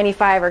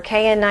N95 or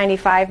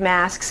KN95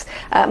 masks,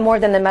 more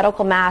than the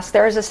medical mask,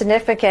 there is a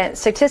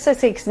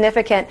statistically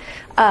significant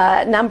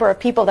number of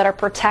people that are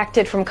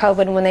protected from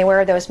COVID when they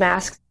wear those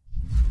masks.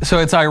 So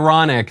it's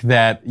ironic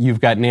that you've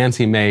got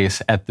Nancy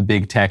Mace at the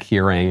big tech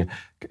hearing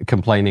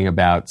complaining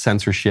about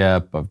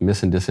censorship, of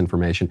mis and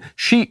disinformation.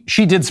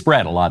 She did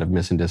spread a lot of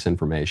mis and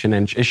disinformation,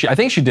 and I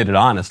think she did it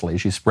honestly.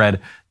 She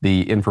spread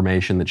the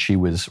information that she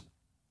was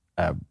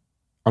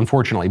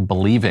unfortunately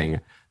believing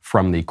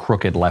from the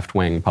crooked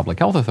left-wing public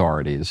health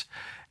authorities.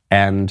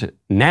 And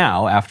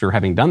now, after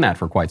having done that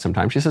for quite some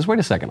time, she says, wait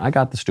a second, I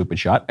got the stupid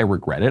shot. I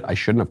regret it. I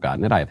shouldn't have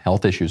gotten it. I have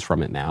health issues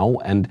from it now.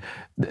 And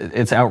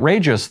it's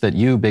outrageous that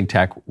you, big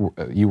tech,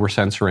 you were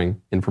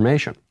censoring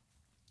information.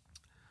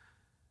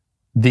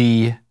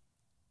 The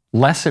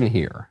lesson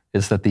here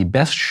is that the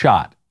best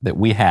shot that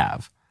we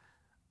have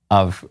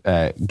of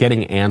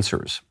getting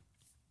answers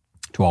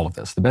to all of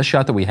this, the best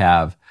shot that we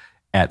have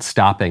at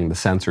stopping the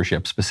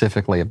censorship,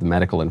 specifically of the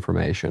medical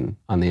information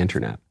on the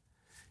internet,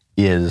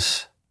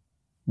 is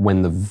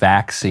when the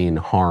vaccine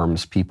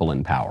harms people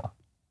in power.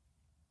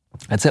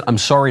 That's it. I'm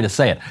sorry to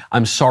say it.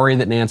 I'm sorry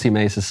that Nancy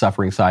Mace is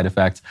suffering side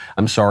effects.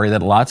 I'm sorry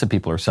that lots of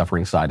people are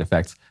suffering side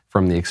effects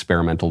from the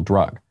experimental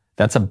drug.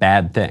 That's a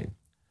bad thing.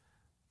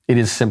 It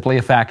is simply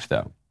a fact,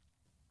 though,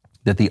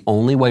 that the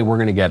only way we're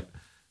going to get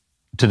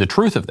to the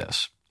truth of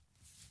this,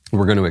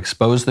 we're going to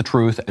expose the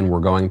truth and we're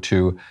going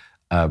to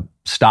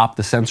stop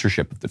the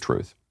censorship of the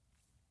truth.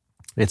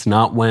 It's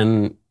not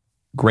when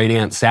Great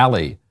Aunt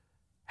Sally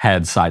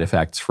had side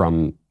effects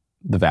from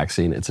the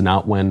vaccine. It's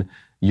not when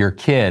your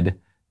kid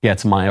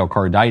gets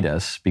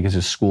myocarditis because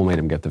his school made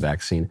him get the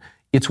vaccine.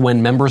 It's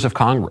when members of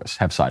Congress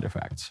have side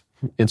effects.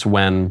 It's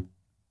when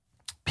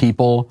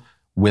people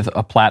with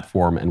a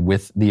platform and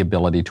with the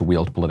ability to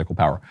wield political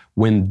power,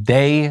 when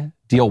they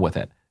deal with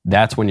it,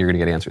 that's when you're going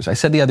to get answers. I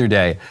said the other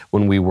day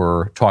when we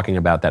were talking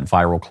about that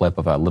viral clip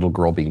of a little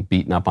girl being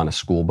beaten up on a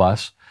school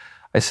bus,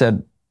 I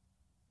said,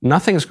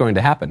 nothing's going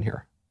to happen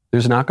here.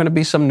 There's not going to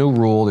be some new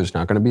rule. There's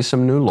not going to be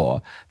some new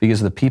law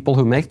because the people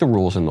who make the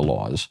rules and the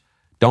laws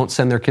don't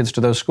send their kids to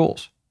those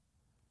schools.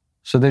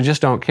 So they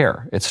just don't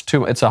care.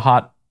 It's a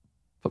hot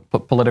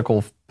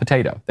political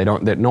potato.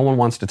 No one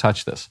wants to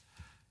touch this.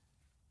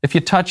 If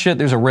you touch it,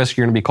 there's a risk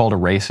you're going to be called a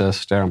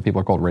racist.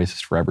 People are called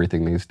racist for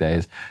everything these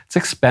days. It's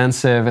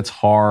expensive. It's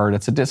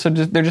hard. So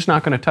they're just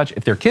not going to touch it.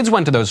 If their kids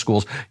went to those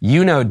schools,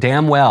 you know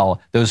damn well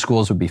those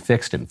schools would be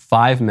fixed in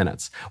 5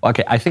 minutes.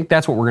 Okay, I think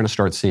that's what we're going to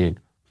start seeing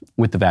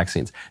with the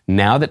vaccines.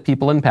 Now that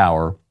people in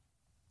power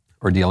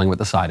are dealing with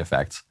the side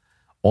effects,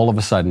 all of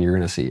a sudden you're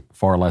going to see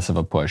far less of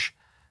a push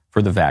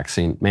for the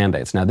vaccine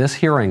mandates. Now, this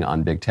hearing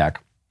on big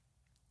tech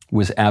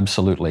was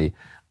absolutely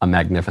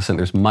magnificent.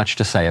 There's much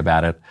to say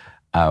about it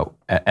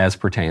as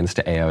pertains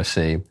to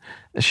AOC.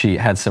 She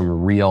had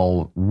some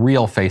real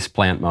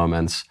faceplant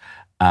moments,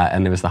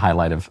 and it was the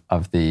highlight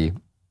of the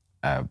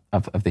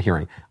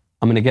hearing.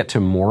 I'm going to get to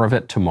more of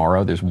it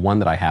tomorrow. There's one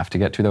that I have to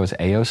get to, though, is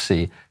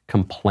AOC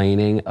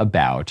complaining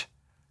about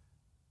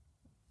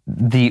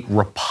the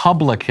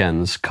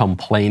Republicans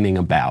complaining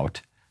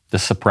about the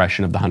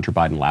suppression of the Hunter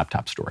Biden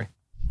laptop story.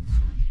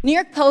 New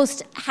York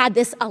Post had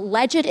this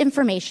alleged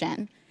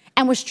information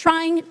and was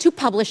trying to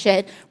publish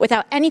it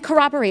without any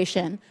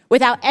corroboration,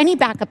 without any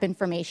backup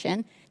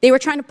information. They were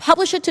trying to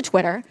publish it to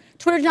Twitter.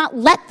 Twitter did not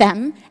let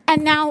them,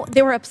 and now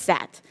they were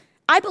upset.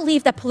 I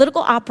believe that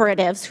political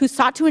operatives who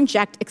sought to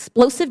inject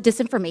explosive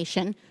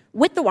disinformation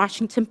with the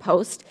Washington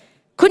Post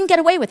couldn't get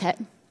away with it.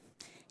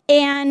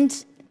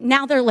 And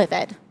now they're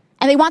livid.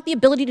 And they want the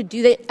ability to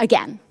do that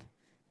again.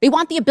 They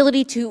want the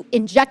ability to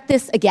inject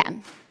this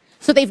again.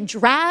 So they've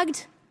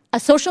dragged a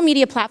social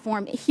media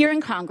platform here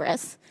in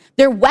Congress.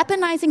 They're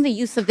weaponizing the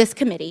use of this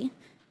committee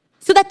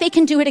so that they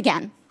can do it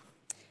again.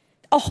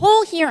 A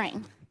whole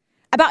hearing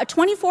about a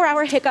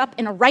 24-hour hiccup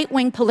in a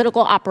right-wing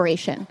political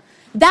operation.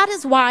 That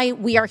is why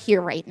we are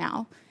here right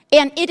now.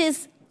 And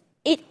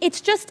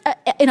it's just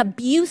an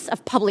abuse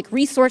of public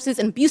resources,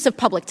 an abuse of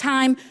public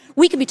time.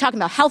 We could be talking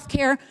about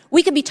healthcare.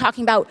 We could be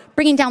talking about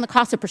bringing down the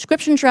cost of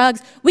prescription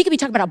drugs. We could be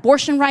talking about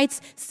abortion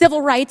rights,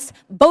 civil rights,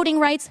 voting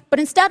rights. But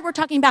instead, we're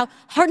talking about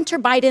Hunter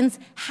Biden's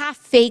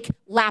half-fake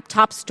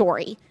laptop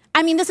story.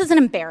 I mean, this is an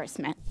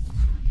embarrassment.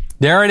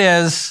 There it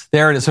is.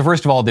 So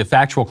first of all, the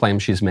factual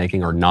claims she's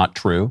making are not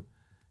true.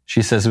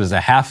 She says it was a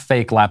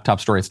half-fake laptop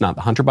story. It's not.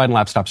 The Hunter Biden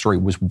laptop story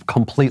was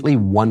completely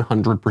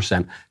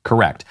 100%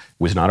 correct. It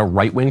was not a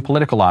right-wing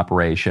political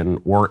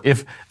operation, or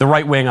if the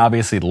right wing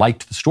obviously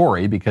liked the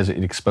story because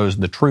it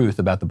exposed the truth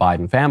about the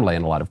Biden family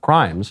and a lot of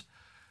crimes,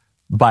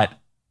 but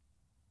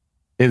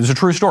it was a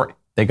true story.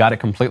 They got it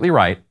completely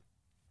right,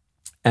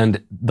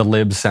 and the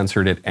libs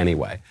censored it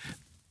anyway.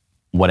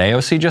 What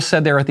AOC just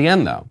said there at the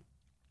end, though,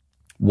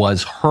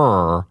 was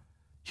her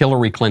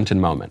Hillary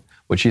Clinton moment.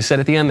 What she said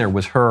at the end there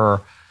was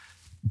her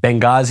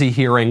Benghazi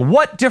hearing.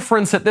 What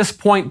difference at this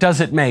point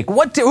does it make?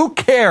 Who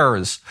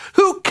cares?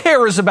 Who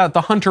cares about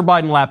the Hunter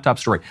Biden laptop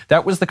story?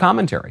 That was the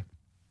commentary.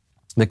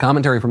 The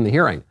commentary from the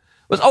hearing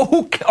was,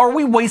 are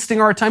we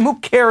wasting our time?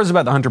 Who cares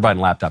about the Hunter Biden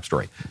laptop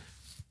story?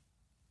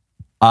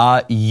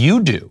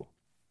 You do.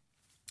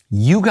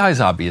 You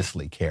guys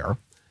obviously care.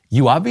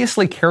 You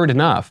obviously cared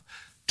enough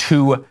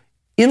to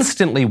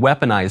instantly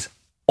weaponize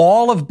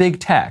all of big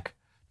tech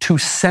to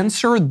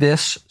censor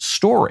this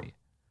story.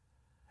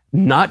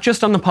 Not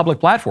just on the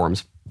public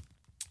platforms.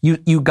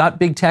 You got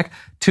big tech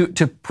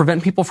to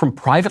prevent people from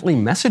privately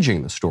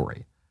messaging the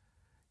story.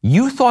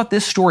 You thought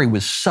this story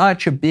was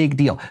such a big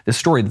deal. This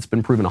story that's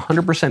been proven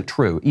 100%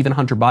 true. Even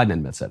Hunter Biden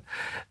admits it.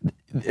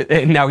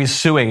 And now he's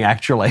suing,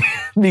 actually.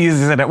 He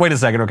said, wait a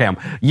second, okay,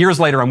 years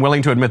later, I'm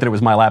willing to admit that it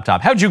was my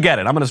laptop. How'd you get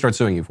it? I'm going to start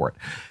suing you for it.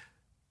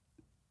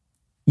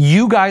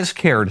 You guys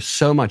cared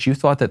so much. You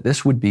thought that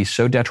this would be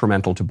so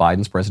detrimental to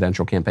Biden's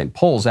presidential campaign.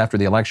 Polls after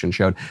the election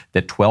showed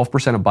that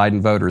 12% of Biden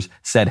voters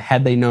said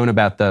had they known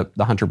about the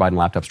Hunter Biden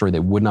laptop story, they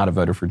would not have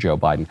voted for Joe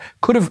Biden.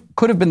 Could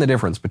have been the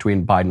difference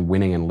between Biden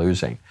winning and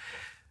losing.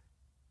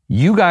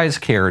 You guys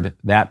cared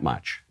that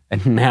much,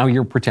 and now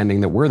you're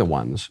pretending that we're the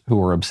ones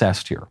who are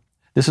obsessed here.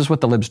 This is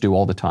what the libs do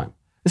all the time.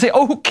 They say,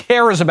 who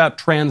cares about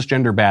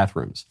transgender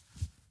bathrooms?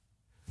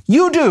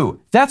 You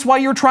do. That's why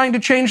you're trying to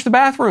change the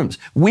bathrooms.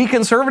 We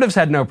conservatives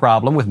had no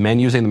problem with men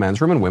using the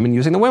men's room and women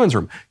using the women's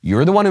room.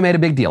 You're the one who made a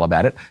big deal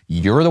about it.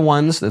 You're the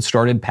ones that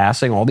started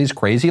passing all these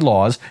crazy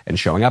laws and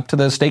showing up to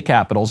the state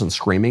capitals and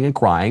screaming and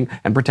crying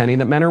and pretending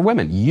that men are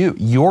women.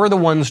 You're the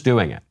ones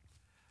doing it.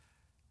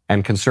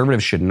 And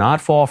conservatives should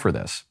not fall for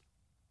this.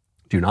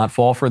 Do not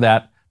fall for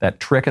that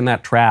trick and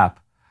that trap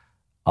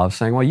of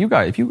saying, well, you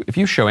guys, if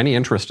you show any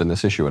interest in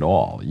this issue at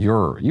all,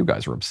 you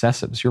guys are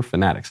obsessives. You're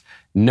fanatics.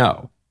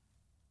 No.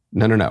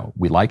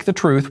 We like the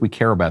truth. We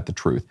care about the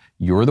truth.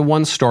 You're the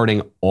one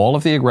starting all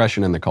of the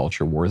aggression in the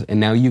culture wars, and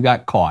now you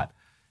got caught.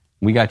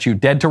 We got you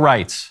dead to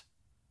rights,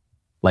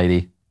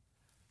 lady.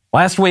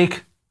 Last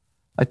week,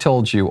 I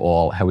told you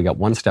all how we got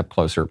one step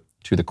closer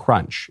to the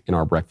crunch in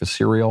our breakfast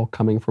cereal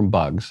coming from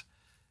bugs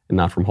and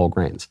not from whole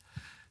grains.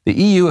 The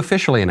EU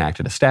officially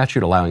enacted a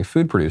statute allowing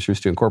food producers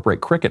to incorporate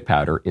cricket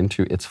powder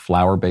into its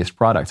flour-based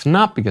products,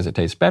 not because it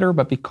tastes better,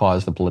 but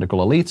because the political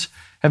elites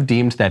have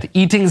deemed that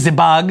eating the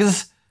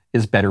bugs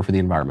is better for the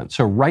environment.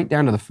 So right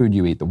down to the food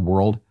you eat, the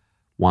world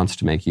wants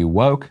to make you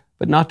woke,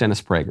 but not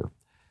Dennis Prager.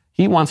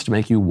 He wants to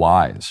make you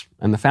wise.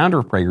 And the founder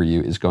of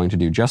PragerU is going to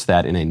do just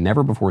that in a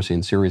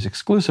never-before-seen series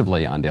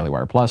exclusively on Daily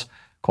Wire Plus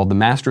called The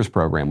Master's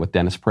Program with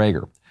Dennis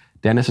Prager.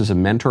 Dennis is a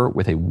mentor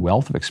with a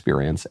wealth of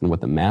experience, and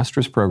what the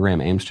Master's Program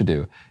aims to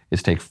do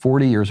is take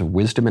 40 years of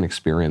wisdom and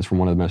experience from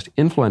one of the most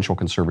influential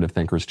conservative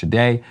thinkers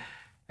today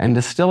and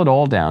distill it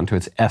all down to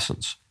its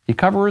essence. He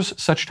covers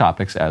such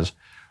topics as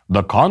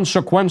the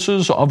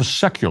consequences of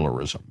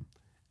secularism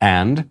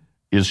and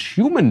is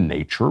human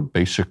nature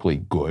basically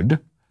good?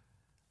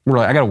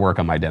 I got to work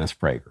on my Dennis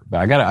Prager,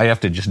 but I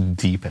have to just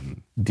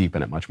deepen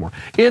it much more.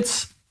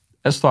 It's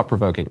as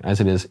thought-provoking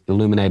as it is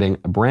illuminating.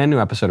 A brand new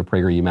episode of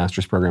PragerU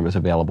Master's Program is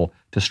available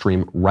to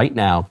stream right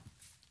now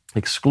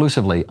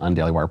exclusively on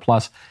Daily Wire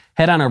Plus.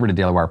 Head on over to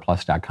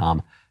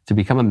dailywireplus.com to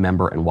become a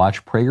member and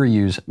watch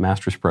PragerU's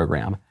Master's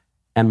Program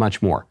and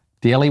much more.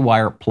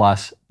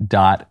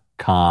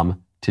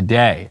 dailywireplus.com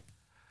today.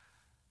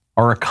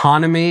 Our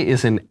economy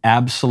is in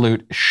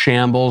absolute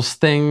shambles.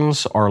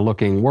 Things are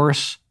looking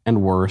worse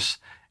and worse.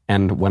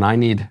 And when I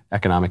need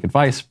economic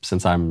advice,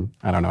 since I don't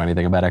know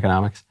anything about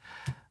economics,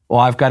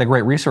 well, I've got a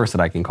great resource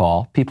that I can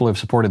call. People who have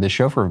supported this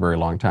show for a very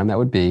long time, that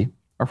would be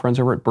our friends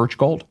over at Birch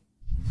Gold.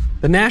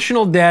 The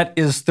national debt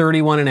is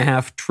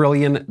 $31.5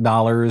 trillion.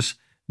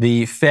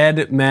 The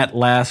Fed met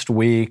last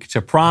week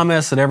to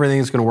promise that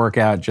everything's going to work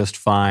out just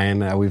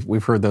fine.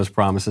 We've heard those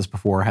promises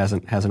before.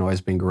 Hasn't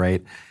always been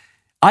great.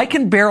 I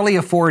can barely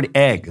afford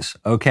eggs,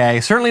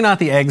 okay? Certainly not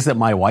the eggs that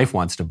my wife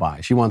wants to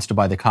buy. She wants to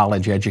buy the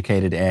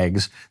college-educated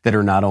eggs that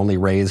are not only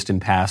raised in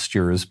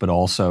pastures, but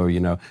also,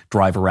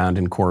 drive around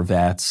in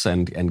Corvettes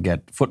and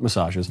get foot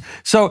massages.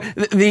 So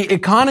the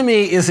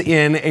economy is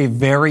in a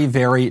very,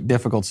 very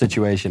difficult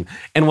situation.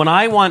 And when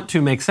I want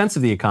to make sense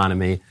of the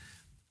economy,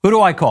 who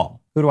do I call?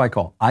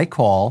 I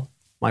call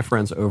my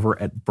friends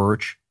over at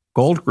Birch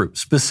Gold Group,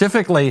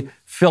 specifically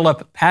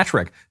Philip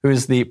Patrick, who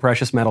is the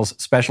precious metals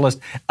specialist.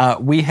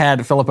 We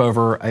had Philip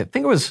over, I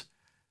think it was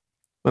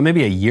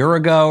maybe a year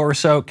ago or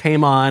so,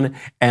 came on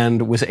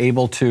and was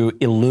able to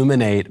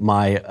illuminate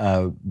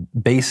my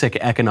basic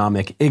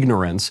economic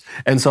ignorance.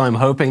 And so I'm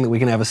hoping that we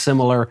can have a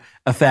similar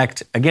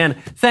effect. Again,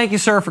 thank you,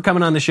 sir, for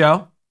coming on the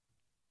show.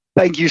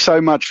 Thank you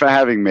so much for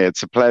having me.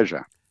 It's a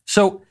pleasure.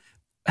 So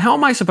how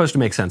am I supposed to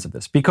make sense of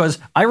this? Because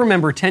I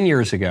remember 10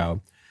 years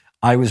ago,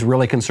 I was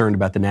really concerned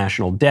about the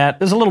national debt.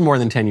 It was a little more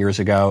than 10 years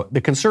ago.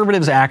 The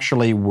conservatives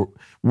actually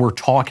were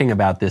talking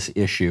about this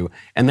issue,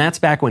 and that's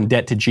back when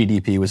debt to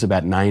GDP was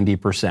about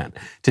 90%.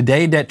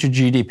 Today, debt to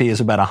GDP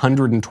is about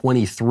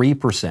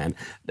 123%.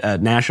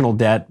 National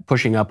debt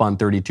pushing up on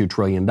 $32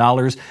 trillion.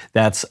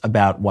 That's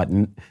about,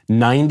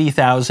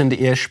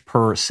 90,000-ish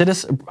per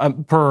citizen,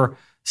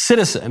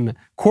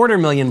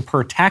 $250,000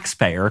 per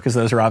taxpayer, because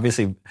those are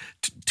obviously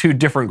two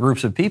different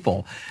groups of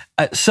people.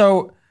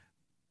 So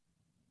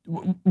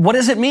what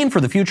does it mean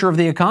for the future of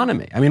the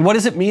economy? I mean, what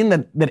does it mean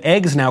that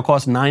eggs now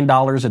cost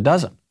 $9 a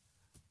dozen?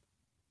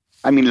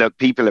 I mean, look,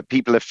 people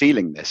are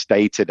feeling this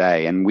day to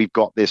day, and we've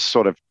got this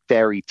sort of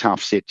very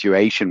tough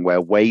situation where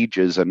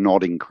wages are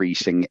not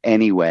increasing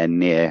anywhere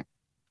near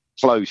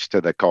close to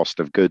the cost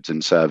of goods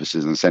and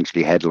services, and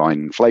essentially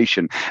headline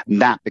inflation.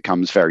 And that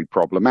becomes very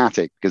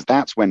problematic, because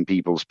that's when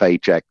people's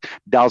paycheck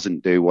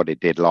doesn't do what it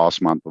did last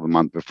month or the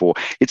month before.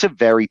 It's a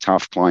very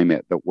tough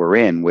climate that we're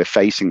in. We're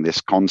facing this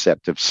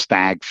concept of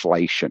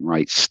stagflation,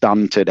 right?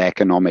 Stunted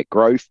economic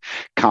growth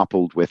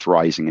coupled with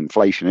rising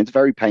inflation. It's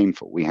very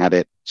painful. We had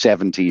it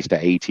 70s to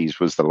 80s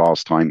was the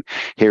last time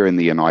here in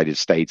the United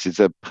States. It's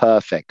a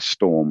perfect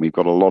storm. We've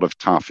got a lot of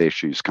tough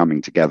issues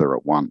coming together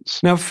at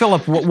once. Now,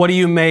 Philip, what do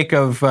you make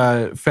of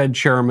Fed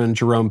Chairman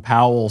Jerome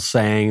Powell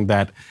saying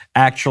that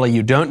actually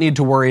you don't need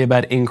to worry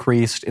about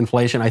increased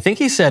inflation? I think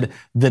he said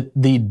that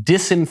the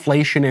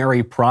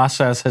disinflationary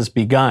process has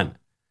begun.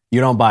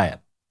 You don't buy it?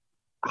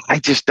 I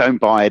just don't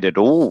buy it at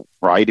all,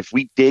 right? If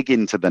we dig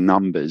into the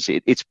numbers,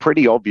 it's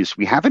pretty obvious.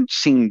 We haven't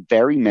seen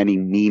very many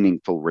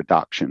meaningful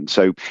reductions.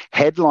 So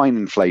headline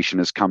inflation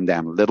has come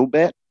down a little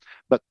bit,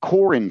 but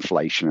core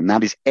inflation, and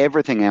that is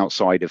everything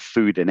outside of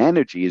food and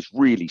energy, is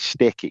really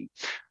sticky.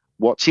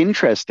 What's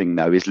interesting,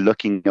 though, is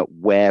looking at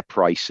where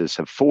prices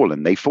have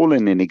fallen. They've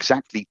fallen in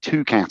exactly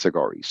two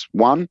categories.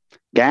 One,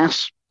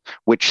 gas,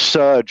 which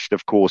surged,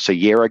 of course, a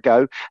year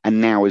ago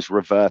and now is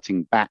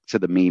reverting back to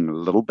the mean a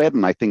little bit.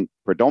 And I think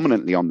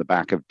predominantly on the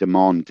back of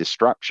demand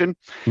destruction,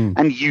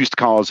 and used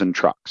cars and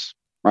trucks,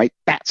 right?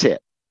 That's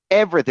it.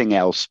 Everything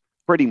else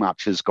pretty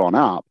much has gone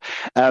up.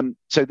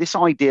 So this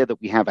idea that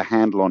we have a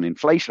handle on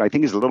inflation, I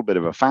think, is a little bit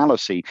of a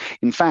fallacy.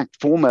 In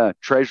fact, former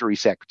Treasury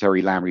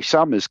Secretary Larry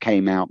Summers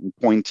came out and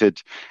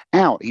pointed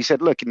out, he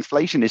said, look,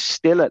 inflation is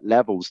still at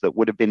levels that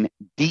would have been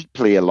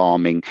deeply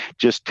alarming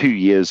just 2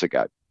 years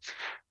ago.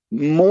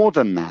 More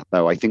than that,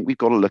 though, I think we've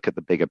got to look at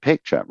the bigger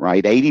picture,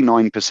 right?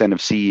 89%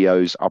 of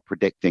CEOs are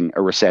predicting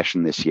a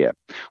recession this year.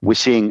 We're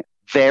seeing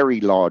very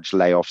large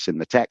layoffs in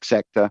the tech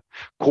sector.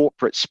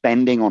 Corporate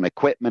spending on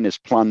equipment has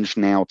plunged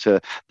now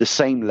to the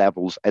same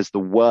levels as the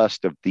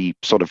worst of the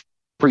sort of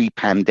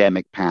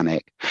pre-pandemic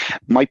panic.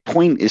 My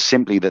point is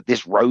simply that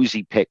this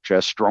rosy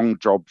picture, strong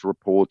jobs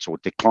reports or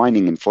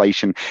declining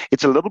inflation,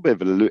 it's a little bit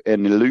of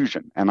an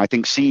illusion. And I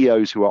think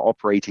CEOs who are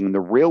operating in the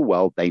real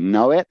world, they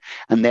know it,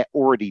 and they're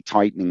already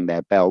tightening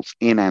their belts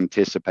in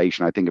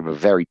anticipation, I think, of a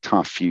very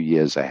tough few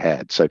years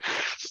ahead. So,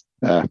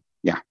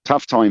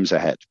 tough times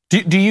ahead.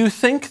 Do you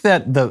think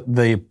that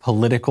the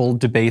political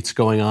debates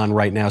going on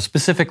right now,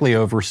 specifically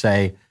over,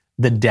 say,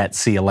 the debt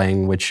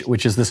ceiling,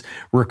 which is this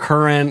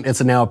recurrent,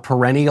 it's now a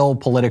perennial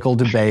political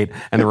debate,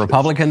 and the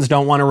Republicans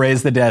don't want to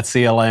raise the debt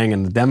ceiling,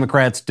 and the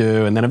Democrats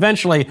do, and then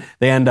eventually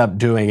they end up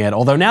doing it.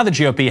 Although now the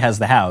GOP has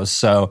the House,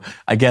 so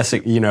I guess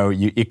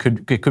it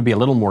could be a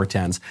little more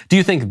tense. Do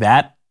you think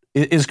that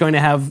is going to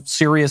have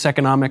serious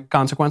economic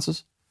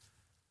consequences?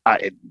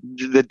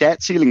 The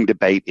debt ceiling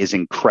debate is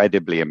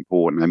incredibly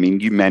important. I mean,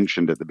 you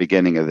mentioned at the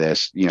beginning of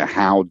this,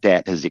 how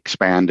debt has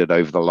expanded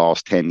over the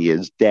last 10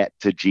 years, debt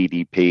to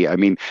GDP. I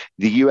mean,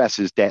 the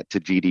US's debt to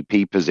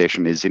GDP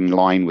position is in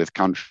line with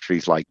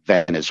countries like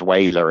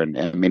Venezuela. And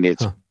I mean,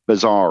 it's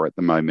bizarre at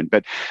the moment.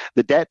 But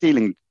the debt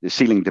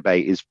ceiling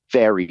debate is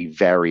very,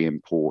 very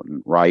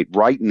important, right?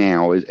 Right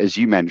now, as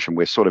you mentioned,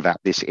 we're sort of at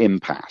this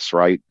impasse,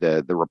 right?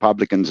 The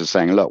Republicans are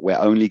saying, look, we're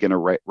only going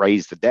to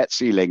raise the debt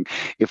ceiling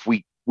if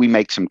we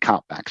make some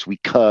cutbacks, we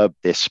curb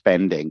this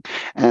spending.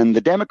 And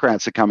the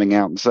Democrats are coming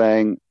out and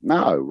saying,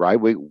 no, right,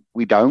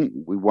 we don't.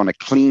 We want a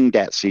clean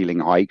debt ceiling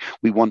hike.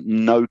 We want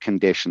no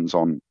conditions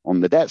on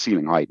the debt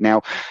ceiling hike.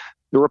 Now,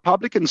 the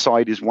Republican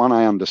side is one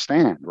I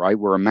understand, right?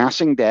 We're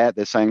amassing debt.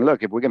 They're saying,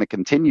 look, if we're going to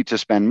continue to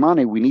spend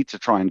money, we need to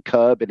try and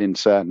curb it in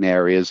certain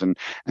areas and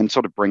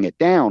sort of bring it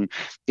down.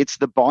 It's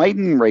the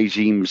Biden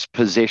regime's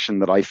position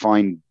that I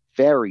find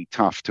very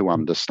tough to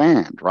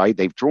understand, right?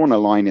 They've drawn a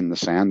line in the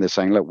sand. They're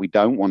saying, look, we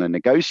don't want to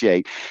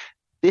negotiate.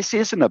 This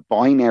isn't a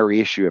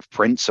binary issue of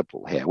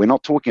principle here. We're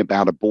not talking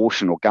about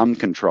abortion or gun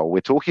control.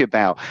 We're talking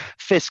about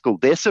fiscal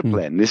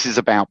discipline. This is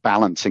about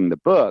balancing the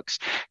books.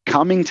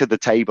 Coming to the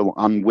table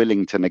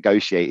unwilling to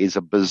negotiate is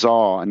a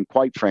bizarre and,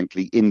 quite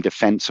frankly,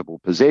 indefensible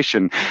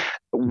position.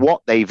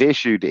 What they've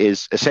issued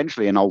is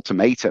essentially an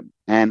ultimatum,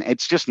 and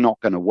it's just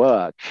not going to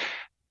work.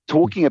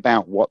 Talking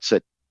about what's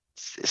at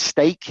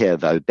stake here,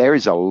 though. There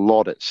is a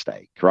lot at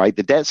stake, right?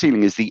 The debt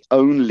ceiling is the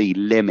only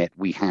limit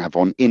we have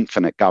on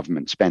infinite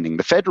government spending.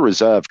 The Federal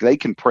Reserve, they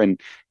can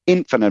print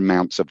infinite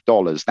amounts of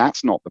dollars.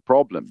 That's not the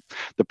problem.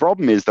 The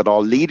problem is that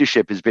our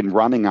leadership has been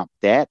running up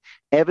debt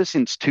ever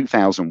since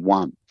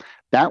 2001.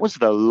 That was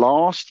the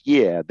last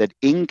year that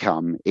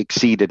income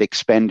exceeded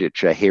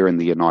expenditure here in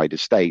the United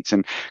States.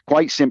 And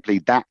quite simply,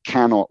 that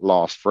cannot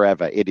last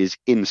forever. It is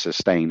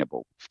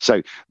unsustainable.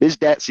 So this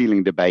debt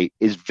ceiling debate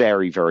is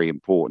very, very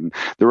important.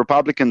 The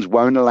Republicans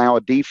won't allow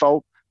a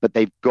default, but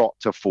they've got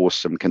to force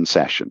some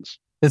concessions.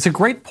 It's a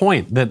great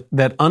point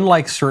that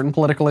unlike certain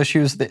political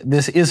issues,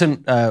 this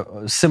isn't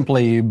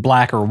simply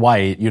black or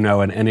white,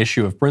 an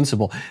issue of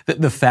principle.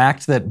 The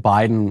fact that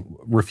Biden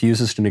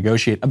refuses to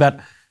negotiate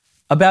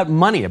about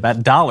money,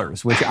 about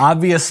dollars, which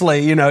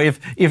obviously,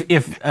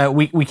 if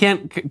we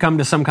can't come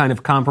to some kind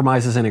of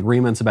compromises and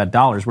agreements about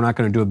dollars, we're not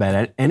going to do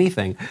about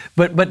anything.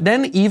 But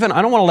then even,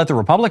 I don't want to let the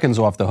Republicans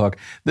off the hook.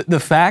 The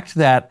fact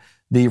that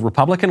the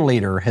Republican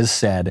leader has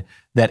said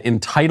that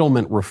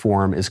entitlement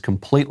reform is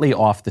completely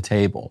off the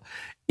table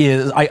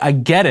is, I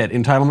get it,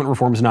 entitlement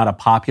reform is not a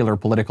popular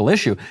political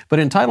issue, but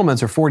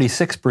entitlements are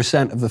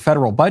 46% of the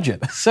federal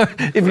budget. So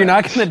if you're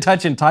not going to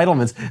touch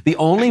entitlements, the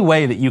only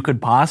way that you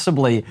could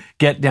possibly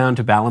get down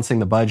to balancing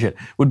the budget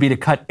would be to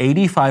cut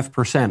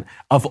 85%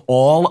 of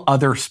all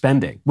other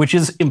spending, which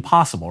is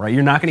impossible, right?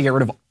 You're not going to get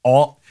rid of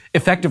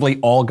effectively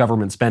all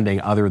government spending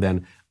other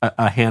than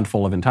a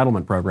handful of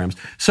entitlement programs.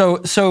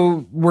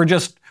 So we're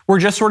just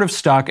sort of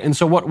stuck. And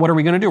so what are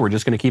we going to do? We're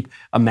just going to keep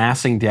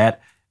amassing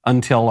debt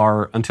until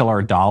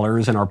our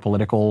dollars and our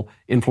political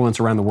influence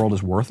around the world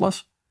is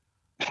worthless?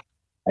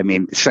 I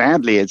mean,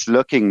 sadly, it's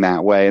looking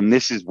that way, and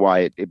this is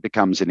why it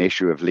becomes an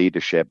issue of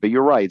leadership. But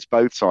you're right, it's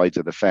both sides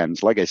of the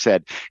fence. Like I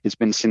said, it's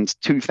been since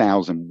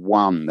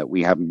 2001 that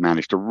we haven't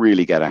managed to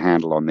really get a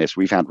handle on this.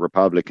 We've had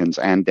Republicans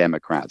and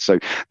Democrats. So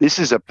this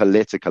is a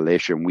political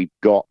issue, and we've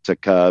got to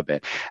curb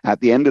it. At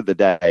the end of the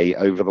day,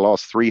 over the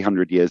last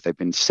 300 years, there have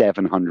been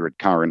 700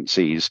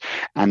 currencies,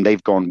 and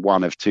they've gone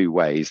one of two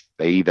ways.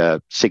 They either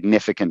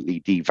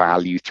significantly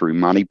devalue through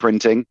money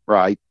printing,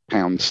 right?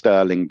 Pound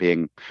sterling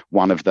being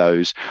one of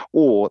those,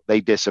 or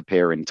they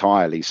disappear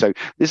entirely. So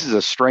this is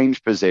a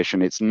strange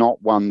position. It's not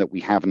one that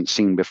we haven't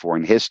seen before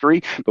in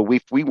history, but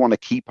if we want to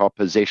keep our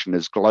position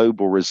as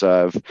global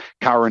reserve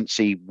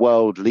currency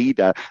world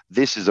leader,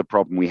 this is a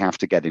problem we have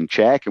to get in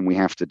check, and we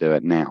have to do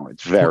it now.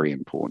 It's very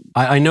important.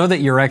 I know that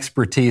your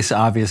expertise,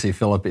 obviously,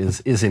 Philip,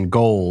 is in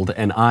gold,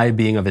 and I,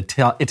 being of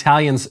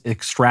Italian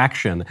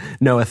extraction,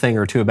 know a thing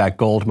or two about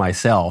gold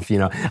myself.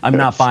 I'm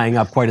not buying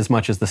up quite as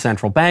much as the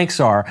central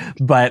banks are,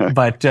 but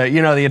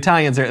the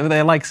Italians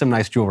they like some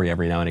nice jewelry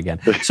every now and again.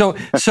 So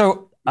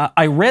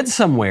I read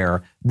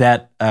somewhere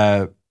that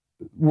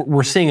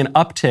we're seeing an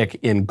uptick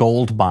in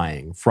gold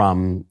buying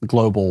from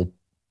global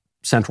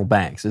central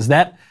banks. Is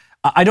that?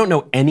 I don't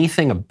know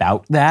anything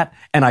about that,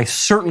 and I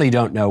certainly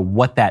don't know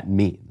what that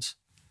means.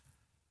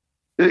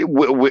 An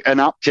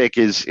uptick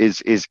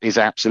is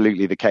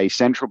absolutely the case.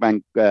 Central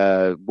bank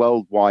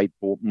worldwide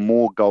bought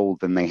more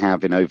gold than they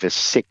have in over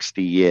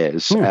 60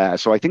 years.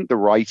 So I think the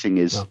writing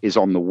is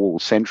on the wall.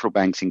 Central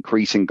banks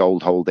increasing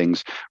gold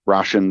holdings,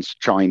 Russians,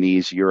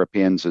 Chinese,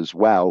 Europeans as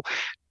well.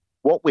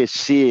 What we're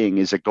seeing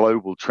is a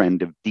global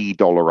trend of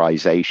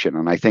de-dollarization.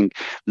 And I think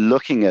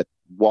looking at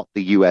what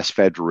the US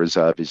Federal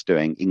Reserve is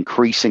doing,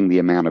 increasing the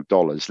amount of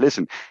dollars.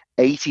 Listen,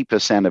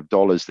 80% of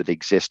dollars that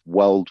exist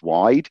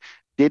worldwide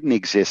didn't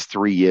exist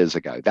 3 years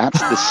ago. That's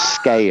the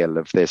scale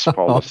of this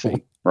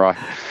policy, right?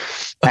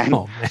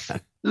 And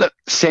look,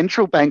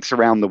 central banks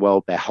around the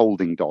world, they're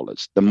holding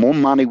dollars. The more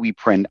money we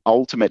print,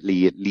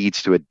 ultimately it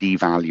leads to a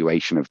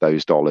devaluation of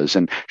those dollars.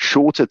 And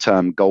shorter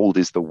term, gold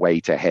is the way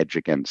to hedge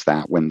against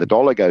that. When the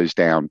dollar goes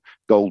down,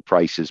 gold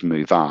prices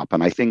move up.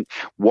 And I think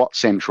what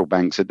central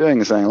banks are doing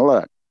is saying,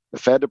 look, the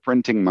Fed are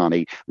printing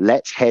money.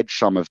 Let's hedge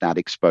some of that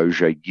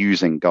exposure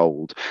using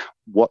gold.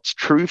 What's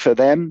true for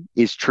them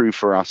is true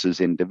for us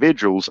as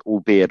individuals,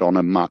 albeit on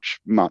a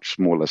much, much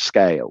smaller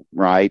scale,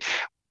 right?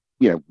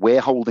 We're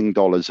holding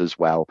dollars as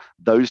well.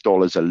 Those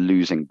dollars are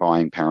losing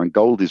buying power, and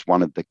gold is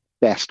one of the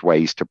best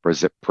ways to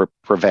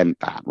prevent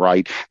that,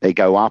 right? They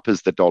go up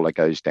as the dollar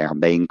goes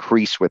down. They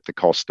increase with the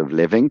cost of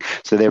living.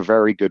 So they're a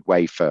very good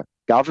way for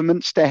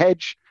governments to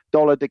hedge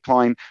dollar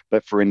decline,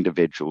 but for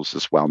individuals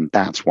as well. And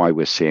that's why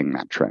we're seeing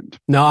that trend.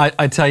 No,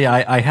 I tell you,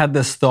 I had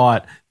this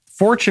thought.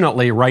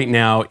 Fortunately, right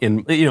now,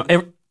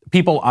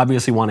 people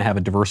obviously want to have a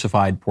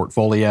diversified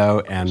portfolio,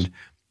 and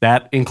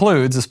that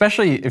includes,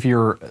 especially if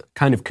you're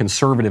kind of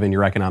conservative in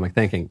your economic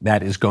thinking,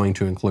 that is going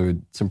to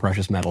include some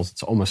precious metals.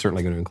 It's almost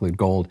certainly going to include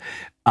gold.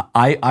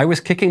 I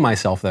was kicking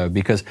myself, though,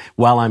 because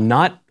while I'm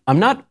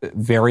not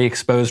very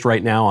exposed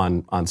right now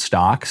on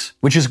stocks,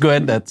 which is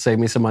good. That saved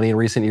me some money in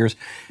recent years.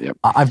 Yep.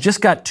 I've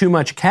just got too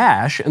much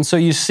cash. And so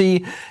you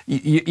see,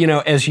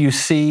 as you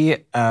see,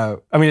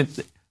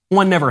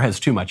 one never has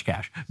too much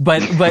cash.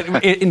 But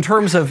in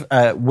terms of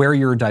where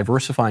you're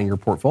diversifying your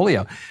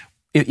portfolio,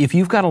 if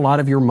you've got a lot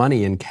of your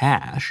money in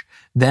cash,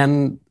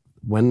 then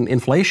when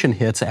inflation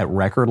hits at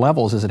record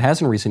levels, as it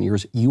has in recent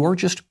years, you are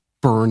just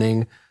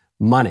burning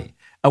money.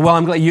 Well,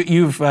 I'm glad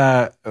you've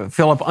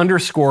Philip,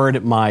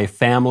 underscored my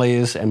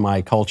family's and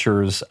my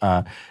culture's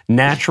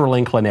natural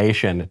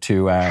inclination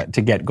to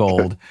get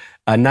gold.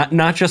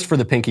 Not just for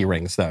the pinky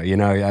rings, though.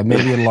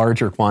 Maybe in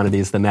larger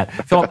quantities than that.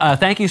 Philip,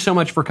 thank you so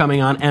much for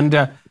coming on.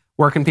 And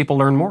where can people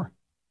learn more?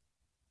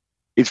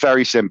 It's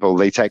very simple.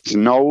 They text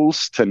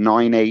Knowles to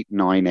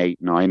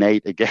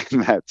 989898. Again,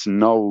 that's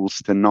Knowles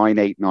to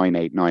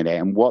 989898.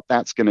 And what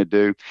that's going to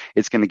do,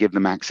 it's going to give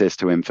them access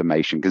to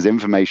information, because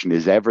information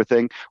is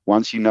everything.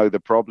 Once you know the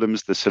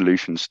problems, the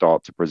solutions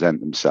start to present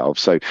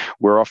themselves. So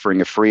we're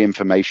offering a free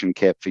information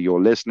kit for your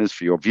listeners,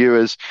 for your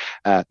viewers.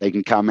 They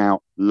can come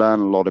out, learn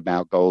a lot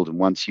about gold. And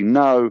once you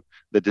know,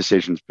 the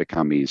decisions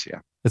become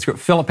easier. That's great.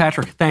 Philip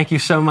Patrick, thank you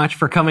so much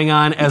for coming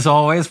on, as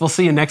always. We'll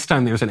see you next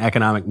time there's an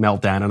economic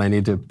meltdown and I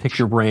need to pick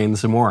your brain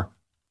some more.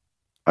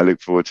 I look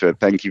forward to it.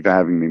 Thank you for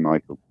having me,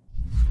 Michael.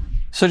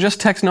 So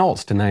just text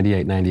Knowles to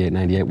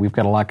 989898. We've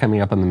got a lot coming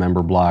up on the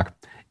member block.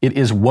 It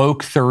is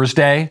Woke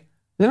Thursday.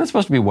 Isn't it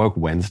supposed to be Woke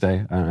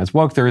Wednesday? I don't know. It's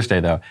Woke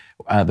Thursday, though.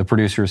 The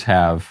producers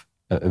have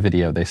a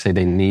video. They say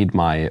they need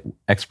my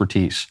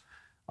expertise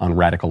on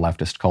radical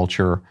leftist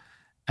culture.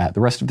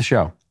 The rest of the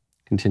show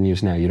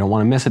continues now. You don't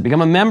want to miss it.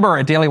 Become a member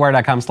at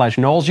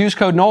dailywire.com/Knowles. Use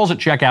code Knowles at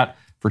checkout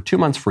for 2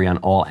 months free on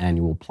all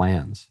annual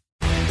plans.